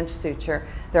B. Lynch suture,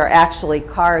 there are actually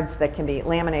cards that can be,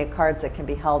 laminated cards that can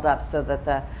be held up so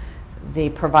that the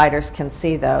providers can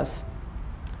see those.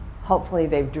 Hopefully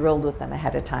they've drilled with them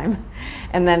ahead of time.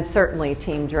 And then certainly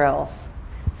team drills.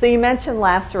 So you mentioned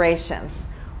lacerations.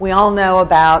 We all know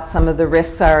about some of the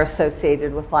risks that are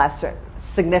associated with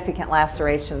significant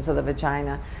lacerations of the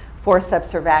vagina.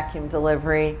 Forceps or vacuum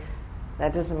delivery.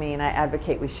 That doesn't mean I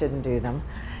advocate we shouldn't do them.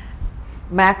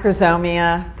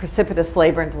 Macrosomia, precipitous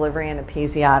labor and delivery, and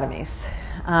episiotomies.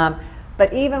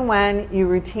 But even when you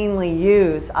routinely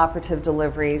use operative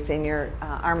deliveries in your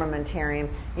armamentarium,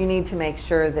 you need to make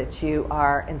sure that you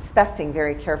are inspecting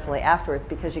very carefully afterwards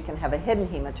because you can have a hidden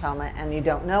hematoma and you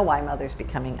don't know why mother's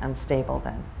becoming unstable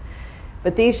then.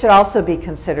 But these should also be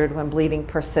considered when bleeding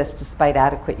persists despite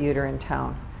adequate uterine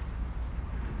tone.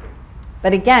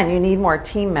 But again, you need more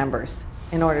team members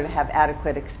in order to have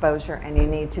adequate exposure, and you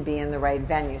need to be in the right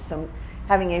venue. So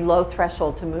having a low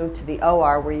threshold to move to the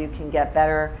OR where you can get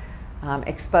better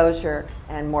exposure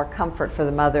and more comfort for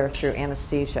the mother through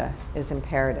anesthesia is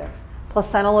imperative.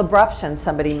 Placental abruption,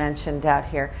 somebody mentioned out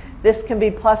here. This can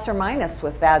be plus or minus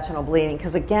with vaginal bleeding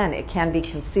because, again, it can be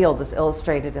concealed as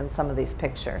illustrated in some of these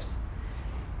pictures.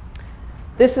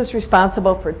 This is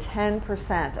responsible for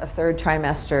 10% of third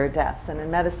trimester deaths. And in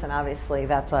medicine, obviously,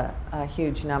 that's a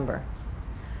huge number.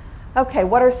 Okay,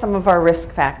 what are some of our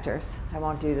risk factors? I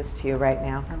won't do this to you right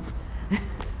now.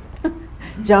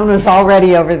 Joan was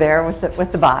already over there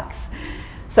with the box.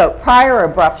 So prior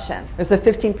abruption, there's a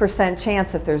 15%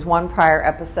 chance if there's one prior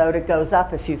episode. It goes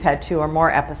up if you've had 2 or more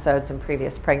episodes in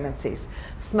previous pregnancies.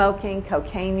 Smoking,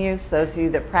 cocaine use, those of you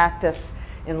that practice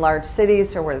in large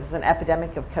cities or where there's an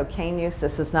epidemic of cocaine use,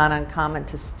 this is not uncommon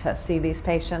to see these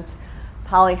patients.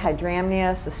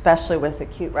 Polyhydramnios, especially with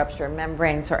acute rupture of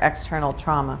membranes or external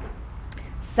trauma.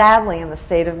 Sadly, in the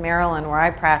state of Maryland where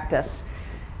I practice,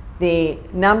 the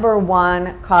number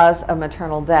 1 cause of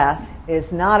maternal death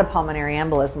is not a pulmonary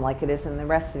embolism like it is in the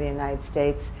rest of the United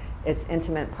States. It's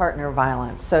intimate partner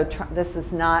violence. So this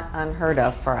is not unheard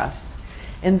of for us.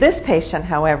 In this patient,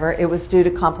 however, it was due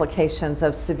to complications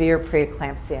of severe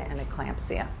preeclampsia and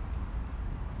eclampsia.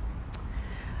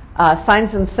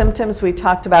 Signs and symptoms we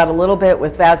talked about a little bit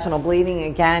with vaginal bleeding.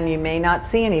 Again, you may not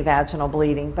see any vaginal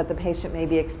bleeding, but the patient may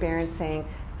be experiencing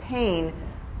pain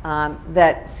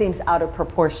that seems out of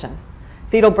proportion.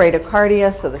 Fetal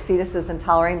bradycardia, so the fetus isn't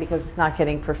tolerating because it's not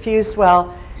getting perfused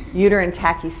well. Uterine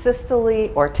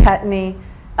tachysystole or tetany,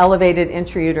 elevated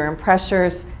intrauterine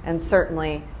pressures, and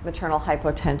certainly maternal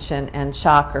hypotension and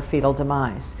shock or fetal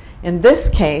demise. In this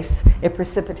case, it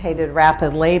precipitated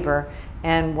rapid labor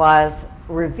and was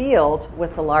revealed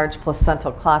with a large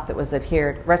placental clot that was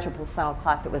adhered, retroplacental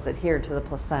clot that was adhered to the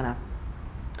placenta.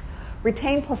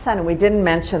 Retained placenta, we didn't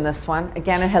mention this one.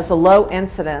 Again, it has a low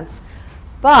incidence,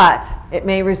 but it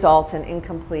may result in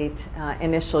incomplete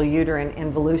initial uterine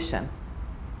involution.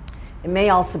 It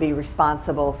may also be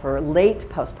responsible for late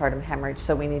postpartum hemorrhage,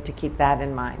 so we need to keep that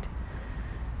in mind.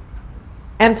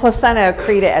 And placenta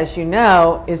accreta, as you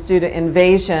know, is due to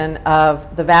invasion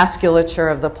of the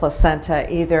vasculature of the placenta,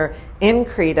 either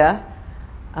accreta,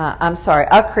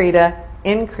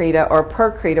 increta, or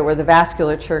percreta, where the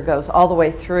vasculature goes all the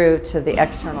way through to the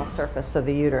external surface of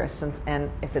the uterus.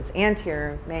 And if it's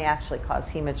anterior, it may actually cause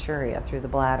hematuria through the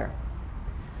bladder.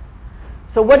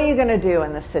 So what are you going to do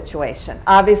in this situation?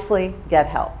 Obviously, get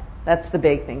help. That's the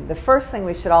big thing. The first thing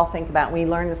we should all think about, we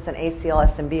learned this in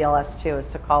ACLS and BLS too, is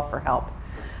to call for help.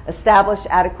 Establish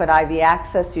adequate IV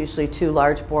access, usually 2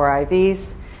 large bore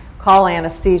IVs. Call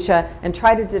anesthesia and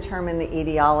try to determine the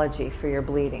etiology for your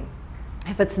bleeding.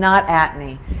 If it's not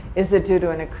atony, is it due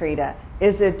to an accreta?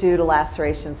 Is it due to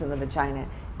lacerations in the vagina?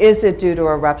 Is it due to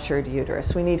a ruptured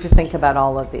uterus? We need to think about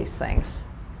all of these things.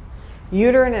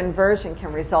 Uterine inversion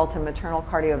can result in maternal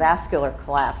cardiovascular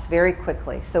collapse very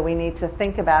quickly. So we need to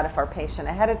think about if our patient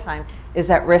ahead of time is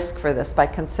at risk for this by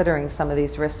considering some of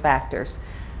these risk factors.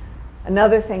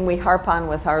 Another thing we harp on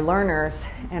with our learners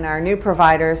and our new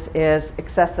providers is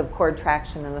excessive cord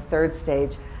traction in the 3rd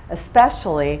stage,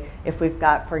 especially if we've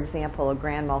got, for example, a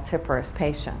grand multiparous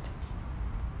patient.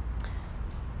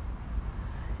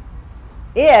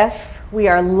 If we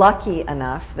are lucky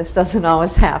enough, this doesn't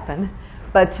always happen,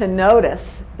 but to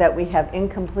notice that we have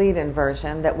incomplete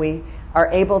inversion, that we are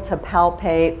able to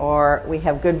palpate or we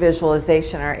have good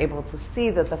visualization, are able to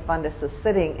see that the fundus is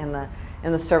sitting in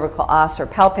the cervical os or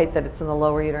palpate that it's in the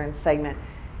lower uterine segment,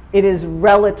 it is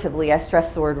relatively, I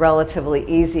stress the word relatively,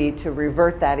 easy to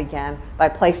revert that again by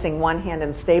placing one hand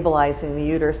and stabilizing the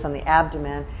uterus on the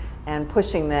abdomen and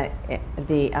pushing the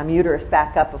uterus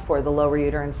back up before the lower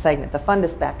uterine segment, the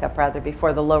fundus back up rather,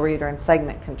 before the lower uterine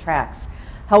segment contracts.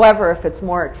 However, if it's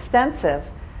more extensive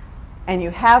and you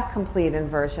have complete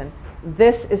inversion,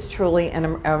 this is truly an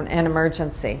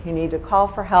emergency. You need to call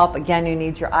for help. Again, you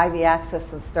need your IV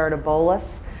access and start a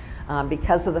bolus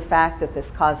because of the fact that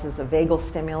this causes a vagal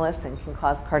stimulus and can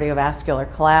cause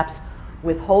cardiovascular collapse.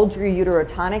 Withhold your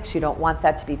uterotonics. You don't want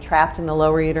that to be trapped in the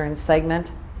lower uterine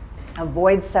segment.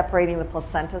 Avoid separating the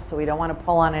placenta, so we don't want to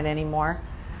pull on it anymore.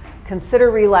 Consider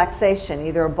relaxation,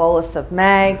 either a bolus of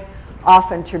MAG,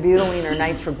 often terbutaline or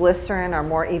nitroglycerin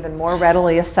are even more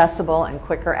readily accessible and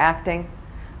quicker acting.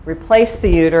 Replace the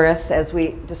uterus, as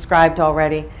we described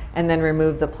already, and then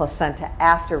remove the placenta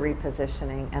after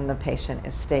repositioning and the patient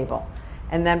is stable.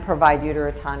 And then provide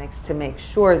uterotonics to make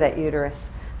sure that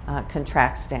uterus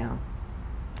contracts down.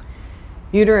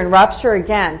 Uterine rupture,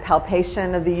 again,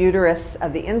 palpation of the uterus,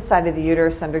 of the inside of the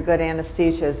uterus under good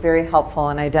anesthesia is very helpful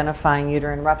in identifying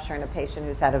uterine rupture in a patient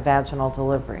who's had a vaginal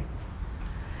delivery.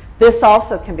 This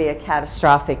also can be a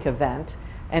catastrophic event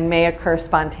and may occur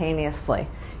spontaneously.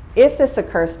 If this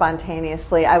occurs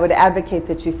spontaneously, I would advocate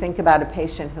that you think about a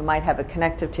patient who might have a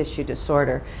connective tissue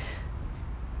disorder.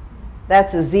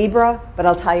 That's a zebra, but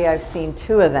I'll tell you I've seen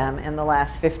 2 of them in the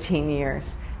last 15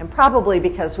 years. And probably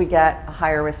because we get a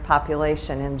higher risk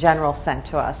population in general sent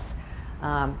to us.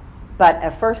 But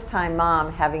a first-time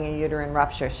mom having a uterine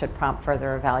rupture should prompt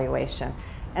further evaluation.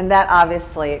 And that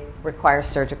obviously requires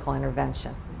surgical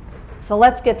intervention. So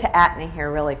let's get to atony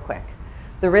here really quick.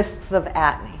 The risks of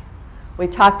atony. We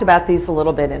talked about these a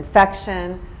little bit: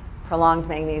 infection, prolonged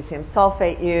magnesium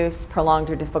sulfate use, prolonged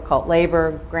or difficult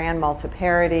labor, grand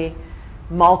multiparity,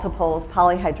 multiples,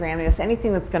 polyhydramnios,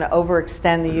 anything that's going to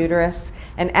overextend the uterus.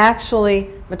 And actually,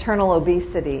 maternal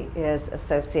obesity is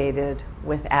associated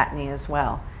with atony as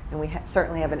well. And we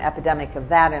certainly have an epidemic of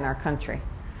that in our country.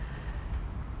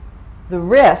 The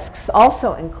risks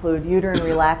also include uterine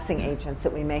relaxing agents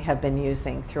that we may have been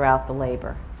using throughout the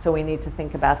labor. So we need to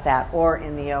think about that, or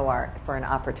in the OR for an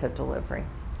operative delivery.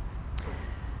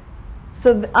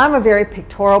 So I'm a very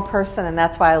pictorial person, and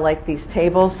that's why I like these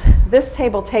tables. This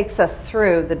table takes us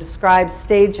through the described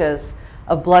stages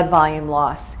of blood volume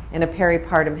loss in a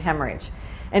peripartum hemorrhage,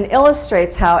 and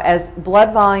illustrates how, as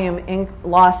blood volume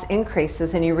loss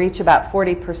increases and you reach about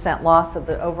 40% loss of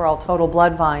the overall total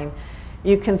blood volume,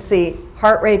 you can see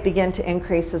heart rate begin to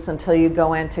increases until you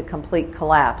go into complete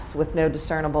collapse with no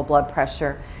discernible blood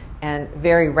pressure and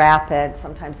very rapid,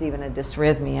 sometimes even a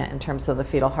dysrhythmia in terms of the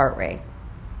fetal heart rate,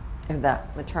 or the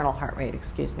maternal heart rate,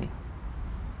 excuse me.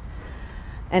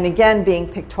 And again,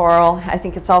 being pictorial, I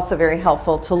think it's also very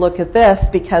helpful to look at this,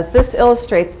 because this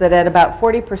illustrates that at about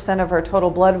 40% of our total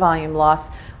blood volume loss,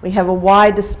 we have a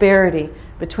wide disparity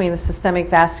between the systemic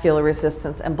vascular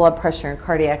resistance and blood pressure and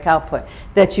cardiac output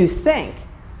that you think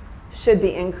should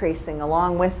be increasing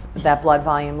along with that blood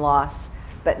volume loss.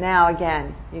 But now,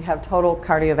 again, you have total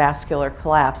cardiovascular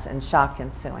collapse and shock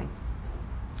ensuing.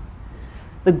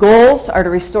 The goals are to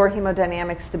restore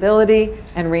hemodynamic stability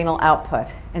and renal output,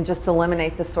 and just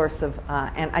eliminate the source of,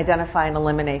 and identify and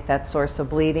eliminate that source of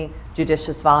bleeding,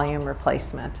 judicious volume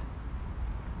replacement.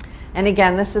 And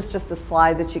again, this is just a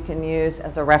slide that you can use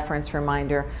as a reference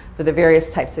reminder for the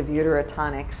various types of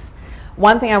uterotonics.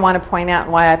 One thing I want to point out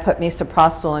and why I put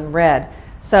misoprostol in red.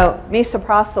 So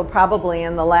misoprostol probably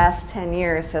in the last 10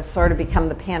 years has sort of become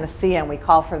the panacea, and we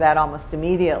call for that almost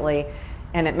immediately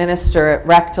and administer it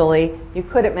rectally. You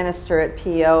could administer it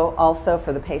PO also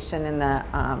for the patient in the,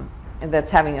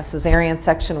 that's having a cesarean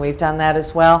section. We've done that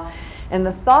as well. And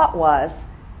the thought was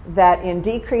that in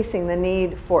decreasing the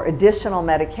need for additional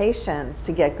medications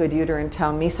to get good uterine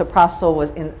tone, misoprostol was,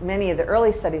 in many of the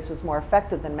early studies, was more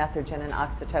effective than metrogen and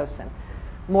oxytocin.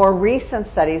 More recent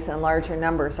studies in larger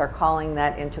numbers are calling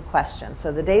that into question.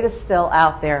 So the data's still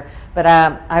out there, but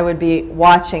I would be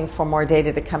watching for more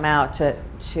data to come out to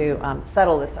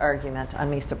settle this argument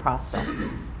on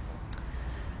misoprostol.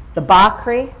 The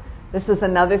Bakri, this is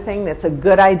another thing that's a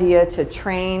good idea to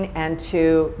train and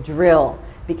to drill,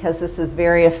 because this is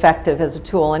very effective as a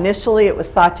tool. Initially, it was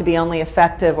thought to be only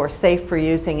effective or safe for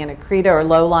using in accreta or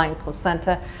low-lying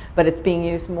placenta, but it's being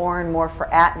used more and more for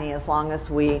atony as long as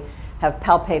we have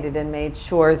palpated and made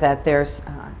sure that there's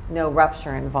no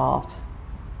rupture involved.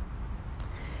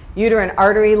 Uterine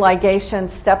artery ligation,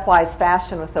 stepwise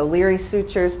fashion with O'Leary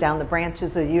sutures down the branches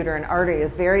of the uterine artery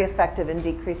is very effective in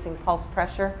decreasing pulse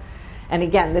pressure. And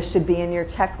again, this should be in your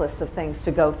checklist of things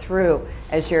to go through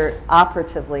as you're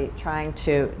operatively trying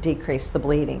to decrease the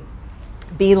bleeding.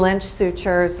 B. Lynch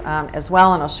sutures as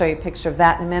well, and I'll show you a picture of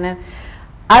that in a minute.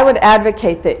 I would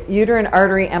advocate that uterine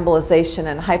artery embolization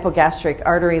and hypogastric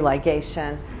artery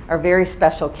ligation are very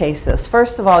special cases.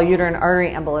 First of all, uterine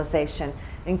artery embolization.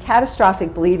 In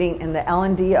catastrophic bleeding in the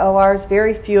L&D ORs,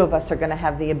 very few of us are going to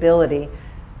have the ability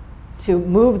to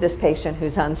move this patient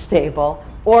who's unstable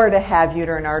or to have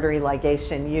uterine artery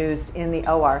ligation used in the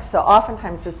OR. So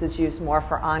oftentimes this is used more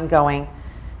for ongoing,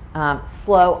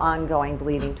 slow ongoing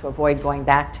bleeding to avoid going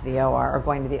back to the OR or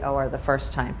going to the OR the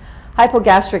first time.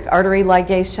 Hypogastric artery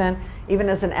ligation, even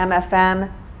as an MFM,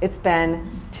 it's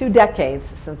been 2 decades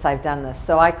since I've done this.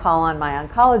 So I call on my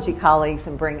oncology colleagues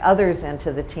and bring others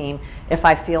into the team if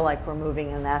I feel like we're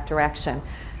moving in that direction.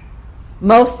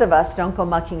 Most of us don't go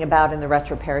mucking about in the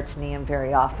retroperitoneum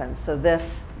very often, so this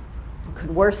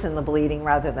could worsen the bleeding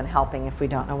rather than helping if we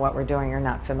don't know what we're doing or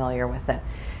not familiar with it.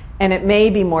 And it may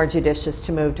be more judicious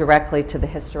to move directly to the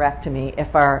hysterectomy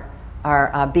if our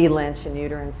B. Lynch and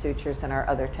uterine sutures and our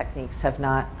other techniques have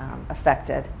not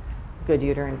affected good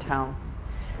uterine tone.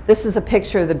 This is a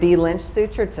picture of the B. Lynch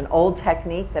suture. It's an old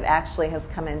technique that actually has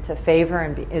come into favor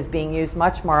and is being used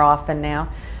much more often now.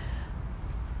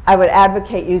 I would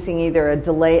advocate using either a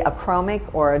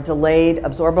chromic or a delayed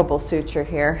absorbable suture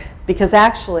here, because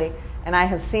actually, and I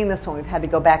have seen this when we've had to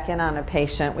go back in on a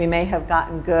patient, we may have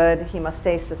gotten good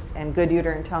hemostasis and good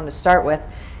uterine tone to start with.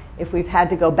 If we've had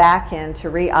to go back in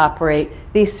to reoperate,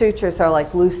 these sutures are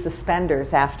like loose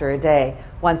suspenders after a day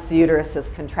once the uterus is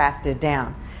contracted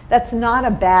down. That's not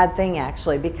a bad thing,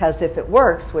 actually, because if it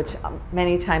works, which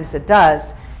many times it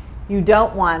does, you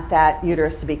don't want that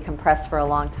uterus to be compressed for a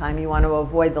long time. You want to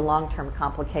avoid the long-term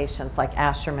complications like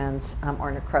Asherman's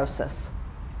or necrosis.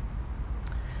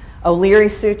 O'Leary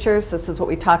sutures, this is what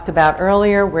we talked about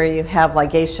earlier, where you have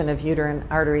ligation of uterine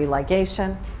artery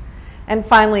ligation. And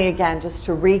finally, again, just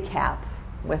to recap,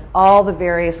 with all the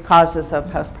various causes of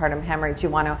postpartum hemorrhage, you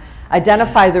want to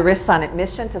identify the risks on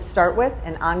admission to start with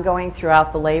and ongoing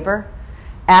throughout the labor.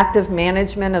 Active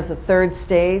management of the third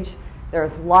stage.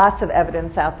 There's lots of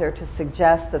evidence out there to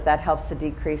suggest that that helps to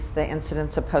decrease the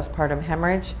incidence of postpartum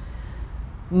hemorrhage.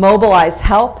 Mobilize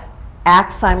help,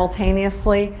 act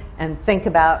simultaneously, and think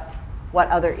about what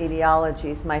other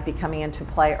etiologies might be coming into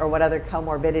play or what other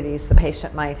comorbidities the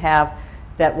patient might have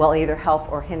that will either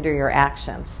help or hinder your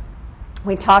actions.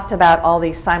 We talked about all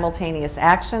these simultaneous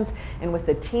actions, and with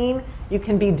the team, you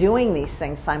can be doing these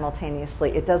things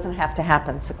simultaneously. It doesn't have to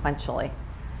happen sequentially.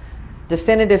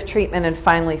 Definitive treatment, and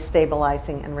finally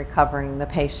stabilizing and recovering the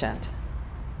patient.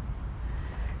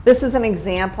 This is an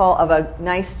example of a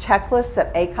nice checklist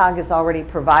that ACOG has already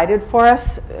provided for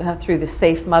us through the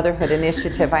Safe Motherhood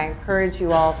Initiative. I encourage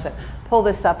you all to pull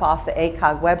this up off the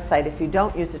ACOG website if you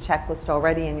don't use a checklist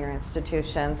already in your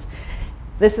institutions.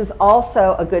 This is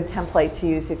also a good template to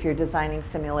use if you're designing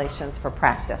simulations for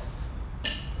practice.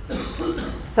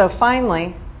 So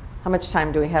finally, how much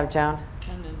time do we have, Joan?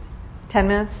 10 minutes. 10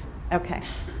 minutes? Okay,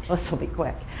 this will be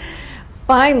quick.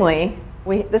 Finally,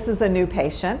 this is a new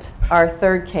patient, our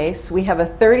third case. We have a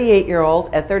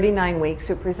 38-year-old at 39 weeks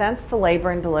who presents to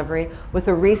labor and delivery with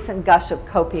a recent gush of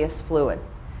copious fluid.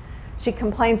 She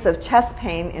complains of chest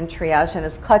pain in triage and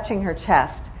is clutching her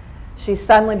chest. She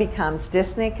suddenly becomes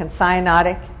dyspneic and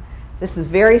cyanotic. This is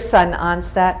very sudden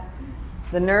onset.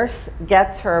 The nurse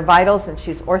gets her vitals and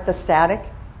she's orthostatic.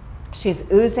 She's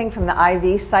oozing from the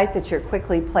IV site that you're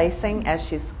quickly placing as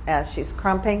she's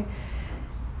crumping.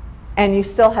 And you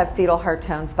still have fetal heart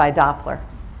tones by Doppler.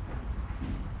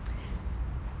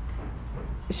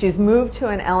 She's moved to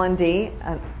an L&D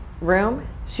room.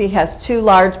 She has 2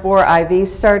 large bore IVs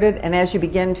started, and as you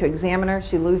begin to examine her,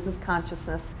 she loses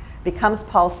consciousness, becomes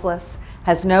pulseless,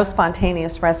 has no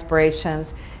spontaneous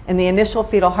respirations, and the initial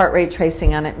fetal heart rate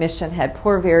tracing on admission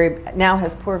now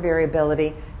has poor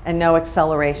variability and no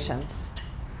accelerations.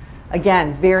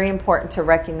 Again, very important to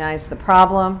recognize the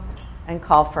problem and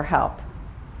call for help.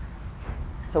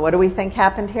 So what do we think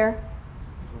happened here?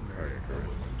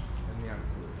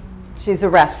 She's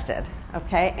arrested,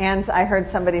 okay? And I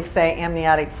heard somebody say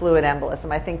amniotic fluid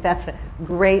embolism. I think that's a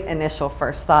great initial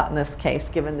first thought in this case,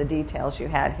 given the details you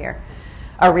had here.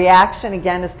 Our reaction,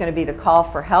 again, is going to be to call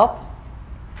for help.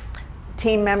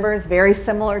 Team members, very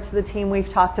similar to the team we've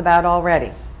talked about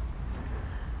already.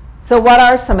 So what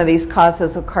are some of these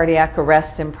causes of cardiac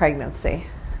arrest in pregnancy?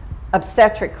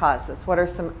 Obstetric causes. What are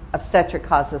some obstetric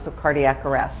causes of cardiac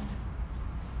arrest?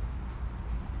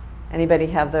 Anybody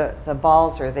have the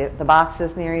balls or the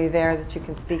boxes near you there that you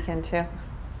can speak into?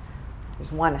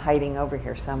 There's one hiding over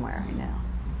here somewhere right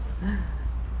now.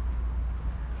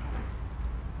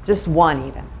 Just one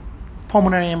even.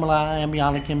 Pulmonary emboli,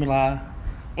 amniotic emboli.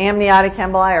 Amniotic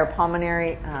emboli or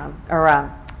pulmonary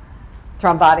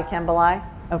thrombotic emboli.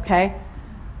 Okay.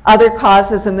 Other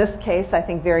causes in this case, I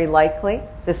think very likely.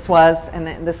 This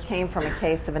came from a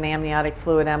case of an amniotic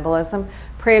fluid embolism.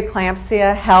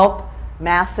 Preeclampsia, HELP,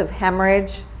 massive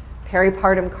hemorrhage,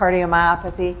 peripartum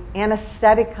cardiomyopathy,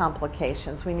 anesthetic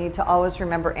complications. We need to always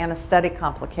remember anesthetic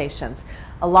complications.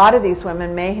 A lot of these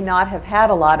women may not have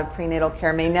had a lot of prenatal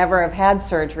care, may never have had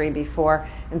surgery before,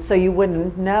 and so you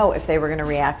wouldn't know if they were going to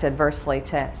react adversely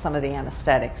to some of the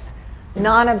anesthetics.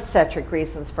 Non-obstetric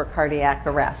reasons for cardiac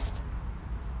arrest.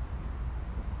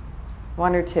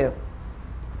 1 or 2?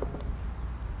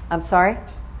 I'm sorry?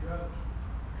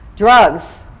 Drugs.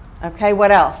 Okay,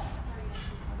 what else?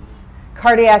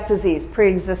 Cardiac disease,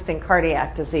 pre-existing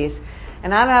cardiac disease.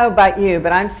 And I don't know about you,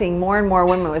 but I'm seeing more and more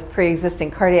women with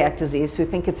pre-existing cardiac disease who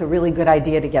think it's a really good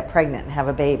idea to get pregnant and have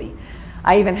a baby.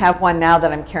 I even have one now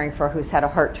that I'm caring for who's had a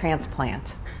heart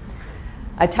transplant.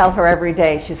 I tell her every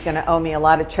day she's going to owe me a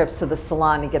lot of trips to the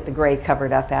salon to get the gray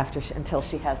covered up until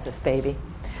she has this baby.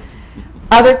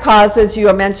 Other causes,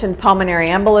 you mentioned pulmonary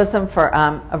embolism for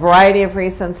a variety of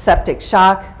reasons, septic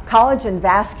shock, collagen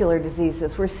vascular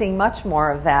diseases. We're seeing much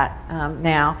more of that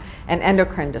now, and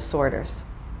endocrine disorders.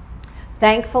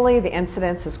 Thankfully, the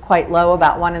incidence is quite low,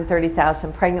 about 1 in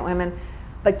 30,000 pregnant women.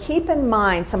 But keep in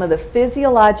mind some of the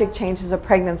physiologic changes of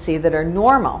pregnancy that are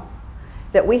normal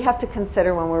that we have to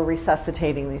consider when we're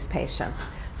resuscitating these patients.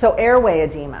 So airway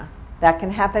edema. That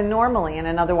can happen normally in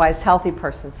an otherwise healthy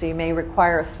person, so you may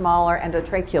require a smaller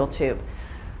endotracheal tube.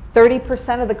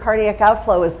 30% of the cardiac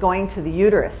outflow is going to the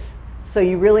uterus, so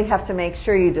you really have to make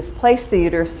sure you displace the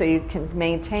uterus so you can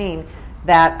maintain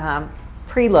that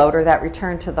preload or that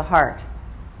return to the heart.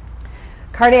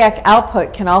 Cardiac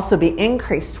output can also be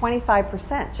increased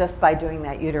 25% just by doing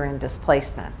that uterine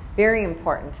displacement. Very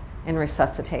important in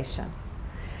resuscitation.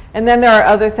 And then there are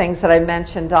other things that I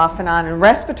mentioned off and on, and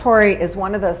respiratory is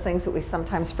one of those things that we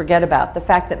sometimes forget about. The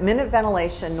fact that minute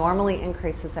ventilation normally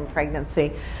increases in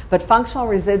pregnancy, but functional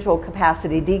residual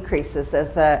capacity decreases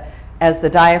as the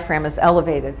diaphragm is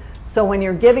elevated. So when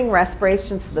you're giving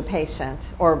respirations to the patient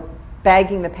or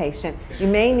bagging the patient, you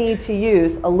may need to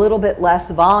use a little bit less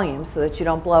volume so that you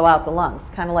don't blow out the lungs,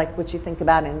 kind of like what you think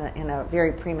about in a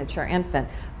very premature infant.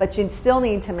 But you still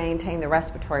need to maintain the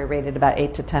respiratory rate at about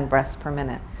 8 to 10 breaths per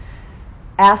minute.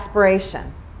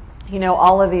 Aspiration. You know,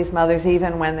 all of these mothers,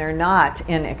 even when they're not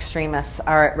in extremis,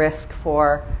 are at risk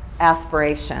for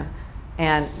aspiration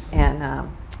and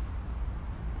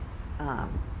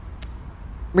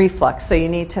reflux. So you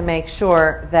need to make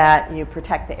sure that you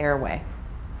protect the airway.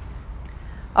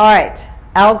 All right,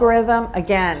 algorithm,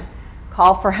 again,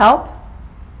 call for help,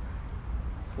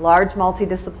 large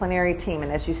multidisciplinary team,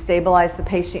 and as you stabilize the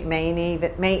patient, you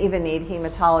may even need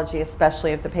hematology,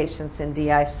 especially if the patient's in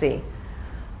DIC.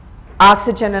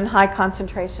 Oxygen in high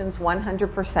concentrations,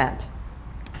 100%.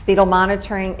 Fetal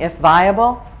monitoring if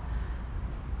viable.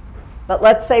 But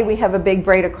let's say we have a big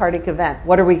bradycardic event.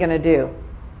 What are we going to do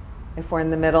if we're in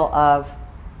the middle of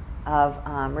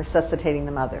resuscitating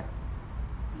the mother?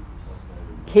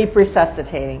 Keep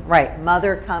resuscitating. Right,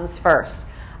 mother comes first.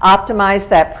 Optimize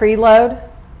that preload.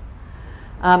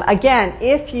 Again,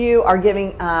 if you are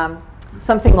giving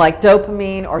something like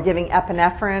dopamine or giving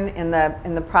epinephrine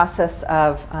in the process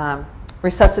of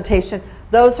resuscitation,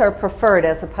 those are preferred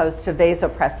as opposed to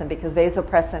vasopressin, because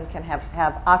vasopressin can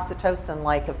have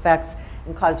oxytocin-like effects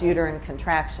and cause uterine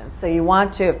contractions. So you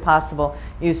want to, if possible,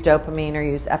 use dopamine or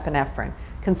use epinephrine.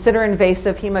 Consider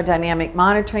invasive hemodynamic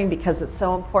monitoring because it's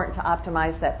so important to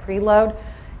optimize that preload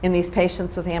in these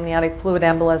patients with amniotic fluid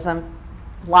embolism.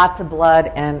 Lots of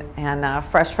blood and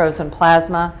fresh frozen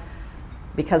plasma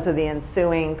because of the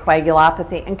ensuing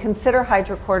coagulopathy. And consider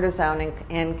hydrocortisone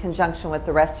in conjunction with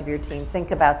the rest of your team.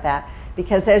 Think about that.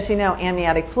 Because as you know,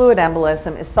 amniotic fluid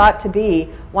embolism is thought to be,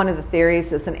 one of the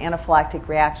theories is an anaphylactic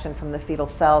reaction from the fetal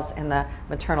cells in the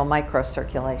maternal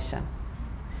microcirculation.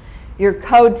 Your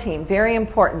code team, very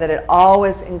important that it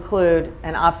always include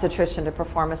an obstetrician to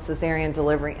perform a cesarean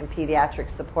delivery and pediatric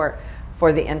support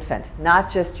for the infant, not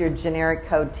just your generic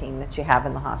code team that you have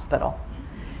in the hospital.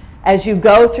 As you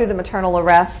go through the maternal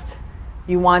arrest,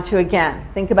 you want to, again,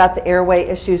 think about the airway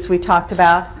issues we talked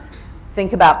about.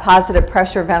 Think about positive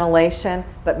pressure ventilation,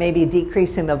 but maybe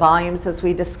decreasing the volumes as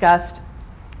we discussed.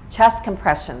 Chest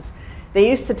compressions. They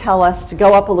used to tell us to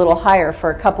go up a little higher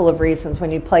for a couple of reasons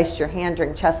when you placed your hand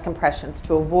during chest compressions,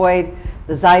 to avoid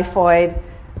the xiphoid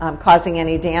causing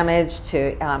any damage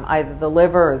to either the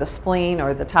liver or the spleen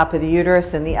or the top of the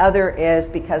uterus, and the other is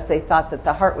because they thought that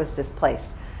the heart was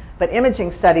displaced. But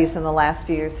imaging studies in the last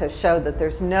few years have showed that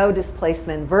there's no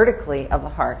displacement vertically of the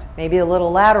heart, maybe a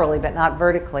little laterally, but not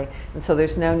vertically, and so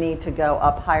there's no need to go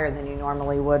up higher than you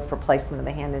normally would for placement of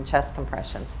the hand in chest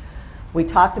compressions. We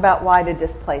talked about why to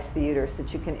displace the uterus,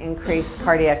 that you can increase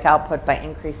cardiac output by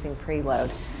increasing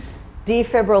preload.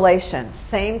 Defibrillation,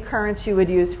 same currents you would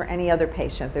use for any other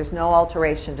patient. There's no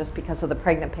alteration just because of the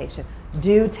pregnant patient.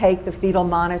 Do take the fetal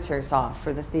monitors off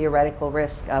for the theoretical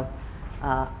risk of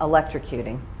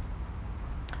electrocuting.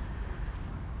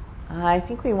 I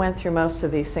think we went through most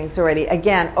of these things already.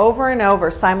 Again, over and over,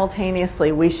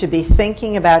 simultaneously, we should be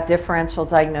thinking about differential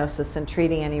diagnosis and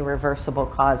treating any reversible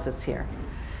causes here.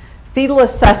 Fetal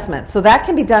assessment. So that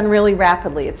can be done really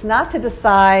rapidly. It's not to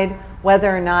decide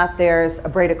whether or not there's a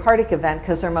bradycardic event,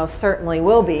 because there most certainly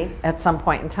will be at some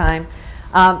point in time,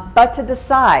 but to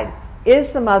decide,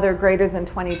 is the mother greater than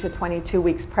 20 to 22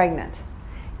 weeks pregnant?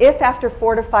 If after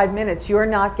 4 to 5 minutes you're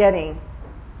not getting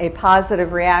a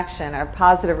positive reaction or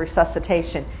positive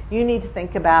resuscitation, you need to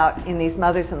think about, in these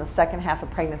mothers in the second half of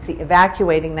pregnancy,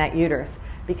 evacuating that uterus,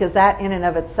 because that in and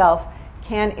of itself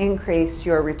can increase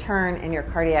your return and your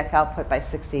cardiac output by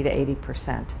 60 to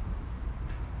 80%.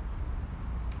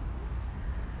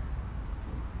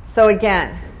 So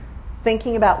again,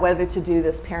 thinking about whether to do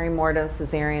this perimortem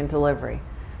cesarean delivery.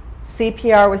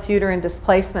 CPR with uterine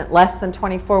displacement less than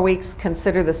 24 weeks,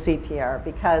 consider the CPR,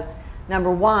 because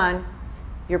number one,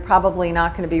 you're probably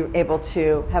not going to be able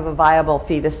to have a viable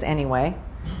fetus anyway.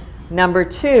 Number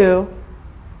two,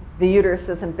 the uterus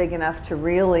isn't big enough to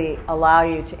really allow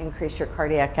you to increase your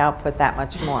cardiac output that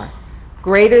much more.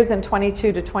 Greater than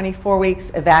 22 to 24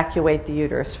 weeks, evacuate the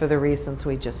uterus for the reasons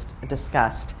we just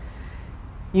discussed.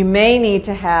 You may need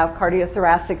to have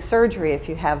cardiothoracic surgery if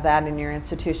you have that in your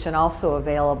institution also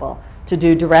available, to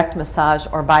do direct massage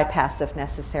or bypass if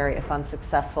necessary, if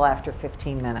unsuccessful after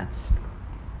 15 minutes.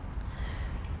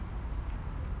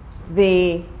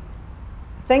 The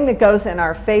thing that goes in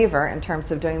our favor in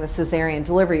terms of doing the cesarean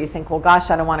delivery, you think, well, gosh,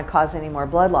 I don't want to cause any more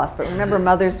blood loss. But remember,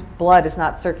 mother's blood is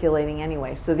not circulating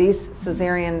anyway. So these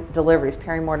cesarean deliveries,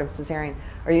 perimortem cesarean,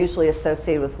 are usually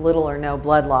associated with little or no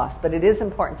blood loss. But it is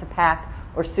important to pack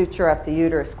or suture up the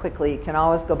uterus quickly. You can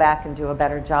always go back and do a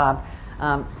better job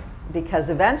because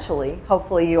eventually,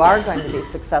 hopefully, you are going to be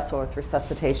successful with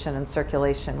resuscitation and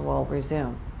circulation will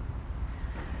resume.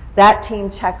 That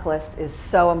team checklist is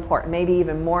so important, maybe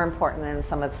even more important than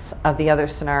some of the other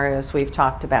scenarios we've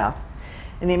talked about.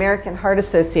 And the American Heart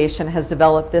Association has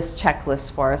developed this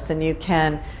checklist for us, and you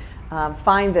can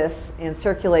find this in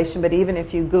circulation, but even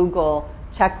if you Google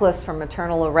checklist for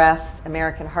maternal arrest,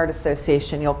 American Heart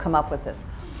Association, you'll come up with this.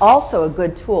 Also a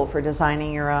good tool for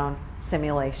designing your own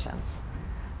simulations.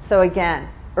 So again,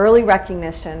 early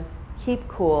recognition, keep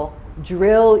cool,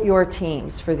 drill your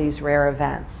teams for these rare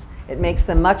events. It makes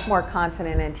them much more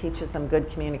confident and teaches them good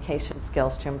communication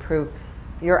skills to improve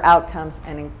your outcomes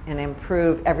and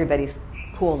improve everybody's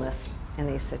coolness in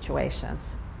these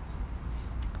situations.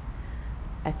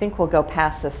 I think we'll go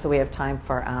past this so we have time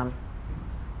for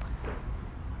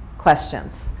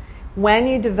questions. When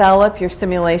you develop your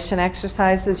simulation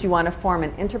exercises, you want to form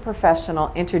an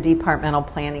interprofessional, interdepartmental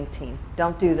planning team.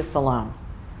 Don't do this alone.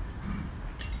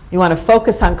 You want to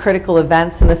focus on critical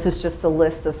events, and this is just a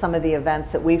list of some of the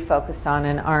events that we focused on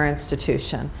in our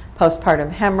institution. Postpartum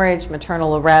hemorrhage,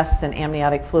 maternal arrest, and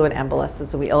amniotic fluid embolus,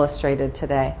 as we illustrated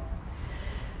today.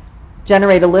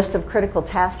 Generate a list of critical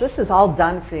tasks. This is all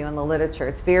done for you in the literature.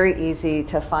 It's very easy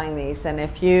to find these, and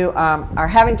if you are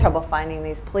having trouble finding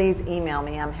these, please email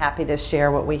me. I'm happy to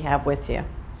share what we have with you.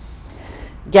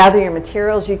 Gather your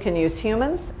materials. You can use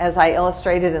humans, as I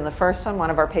illustrated in the first one.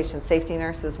 One of our patient safety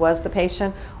nurses was the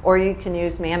patient, or you can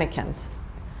use mannequins.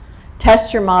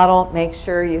 Test your model. Make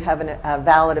sure you have a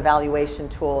valid evaluation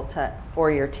tool for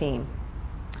your team.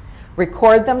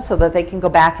 Record them so that they can go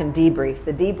back and debrief.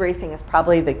 The debriefing is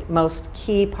probably the most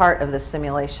key part of the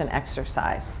simulation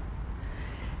exercise.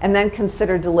 And then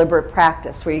consider deliberate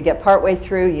practice, where you get partway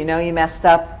through, you know you messed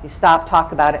up, you stop,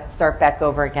 talk about it, start back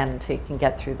over again until you can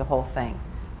get through the whole thing.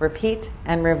 Repeat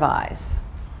and revise.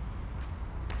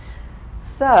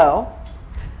 So,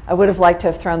 I would have liked to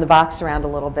have thrown the box around a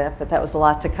little bit, but that was a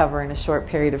lot to cover in a short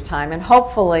period of time. And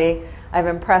hopefully, I've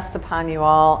impressed upon you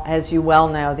all, as you well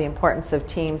know, the importance of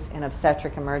teams in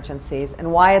obstetric emergencies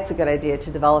and why it's a good idea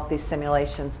to develop these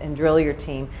simulations and drill your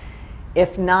team.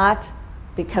 If not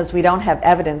because we don't have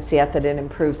evidence yet that it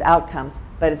improves outcomes,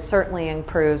 but it certainly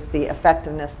improves the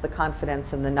effectiveness, the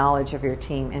confidence, and the knowledge of your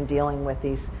team in dealing with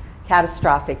these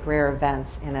catastrophic rare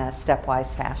events in a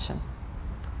stepwise fashion.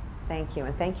 Thank you,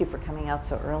 and thank you for coming out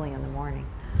so early in the morning.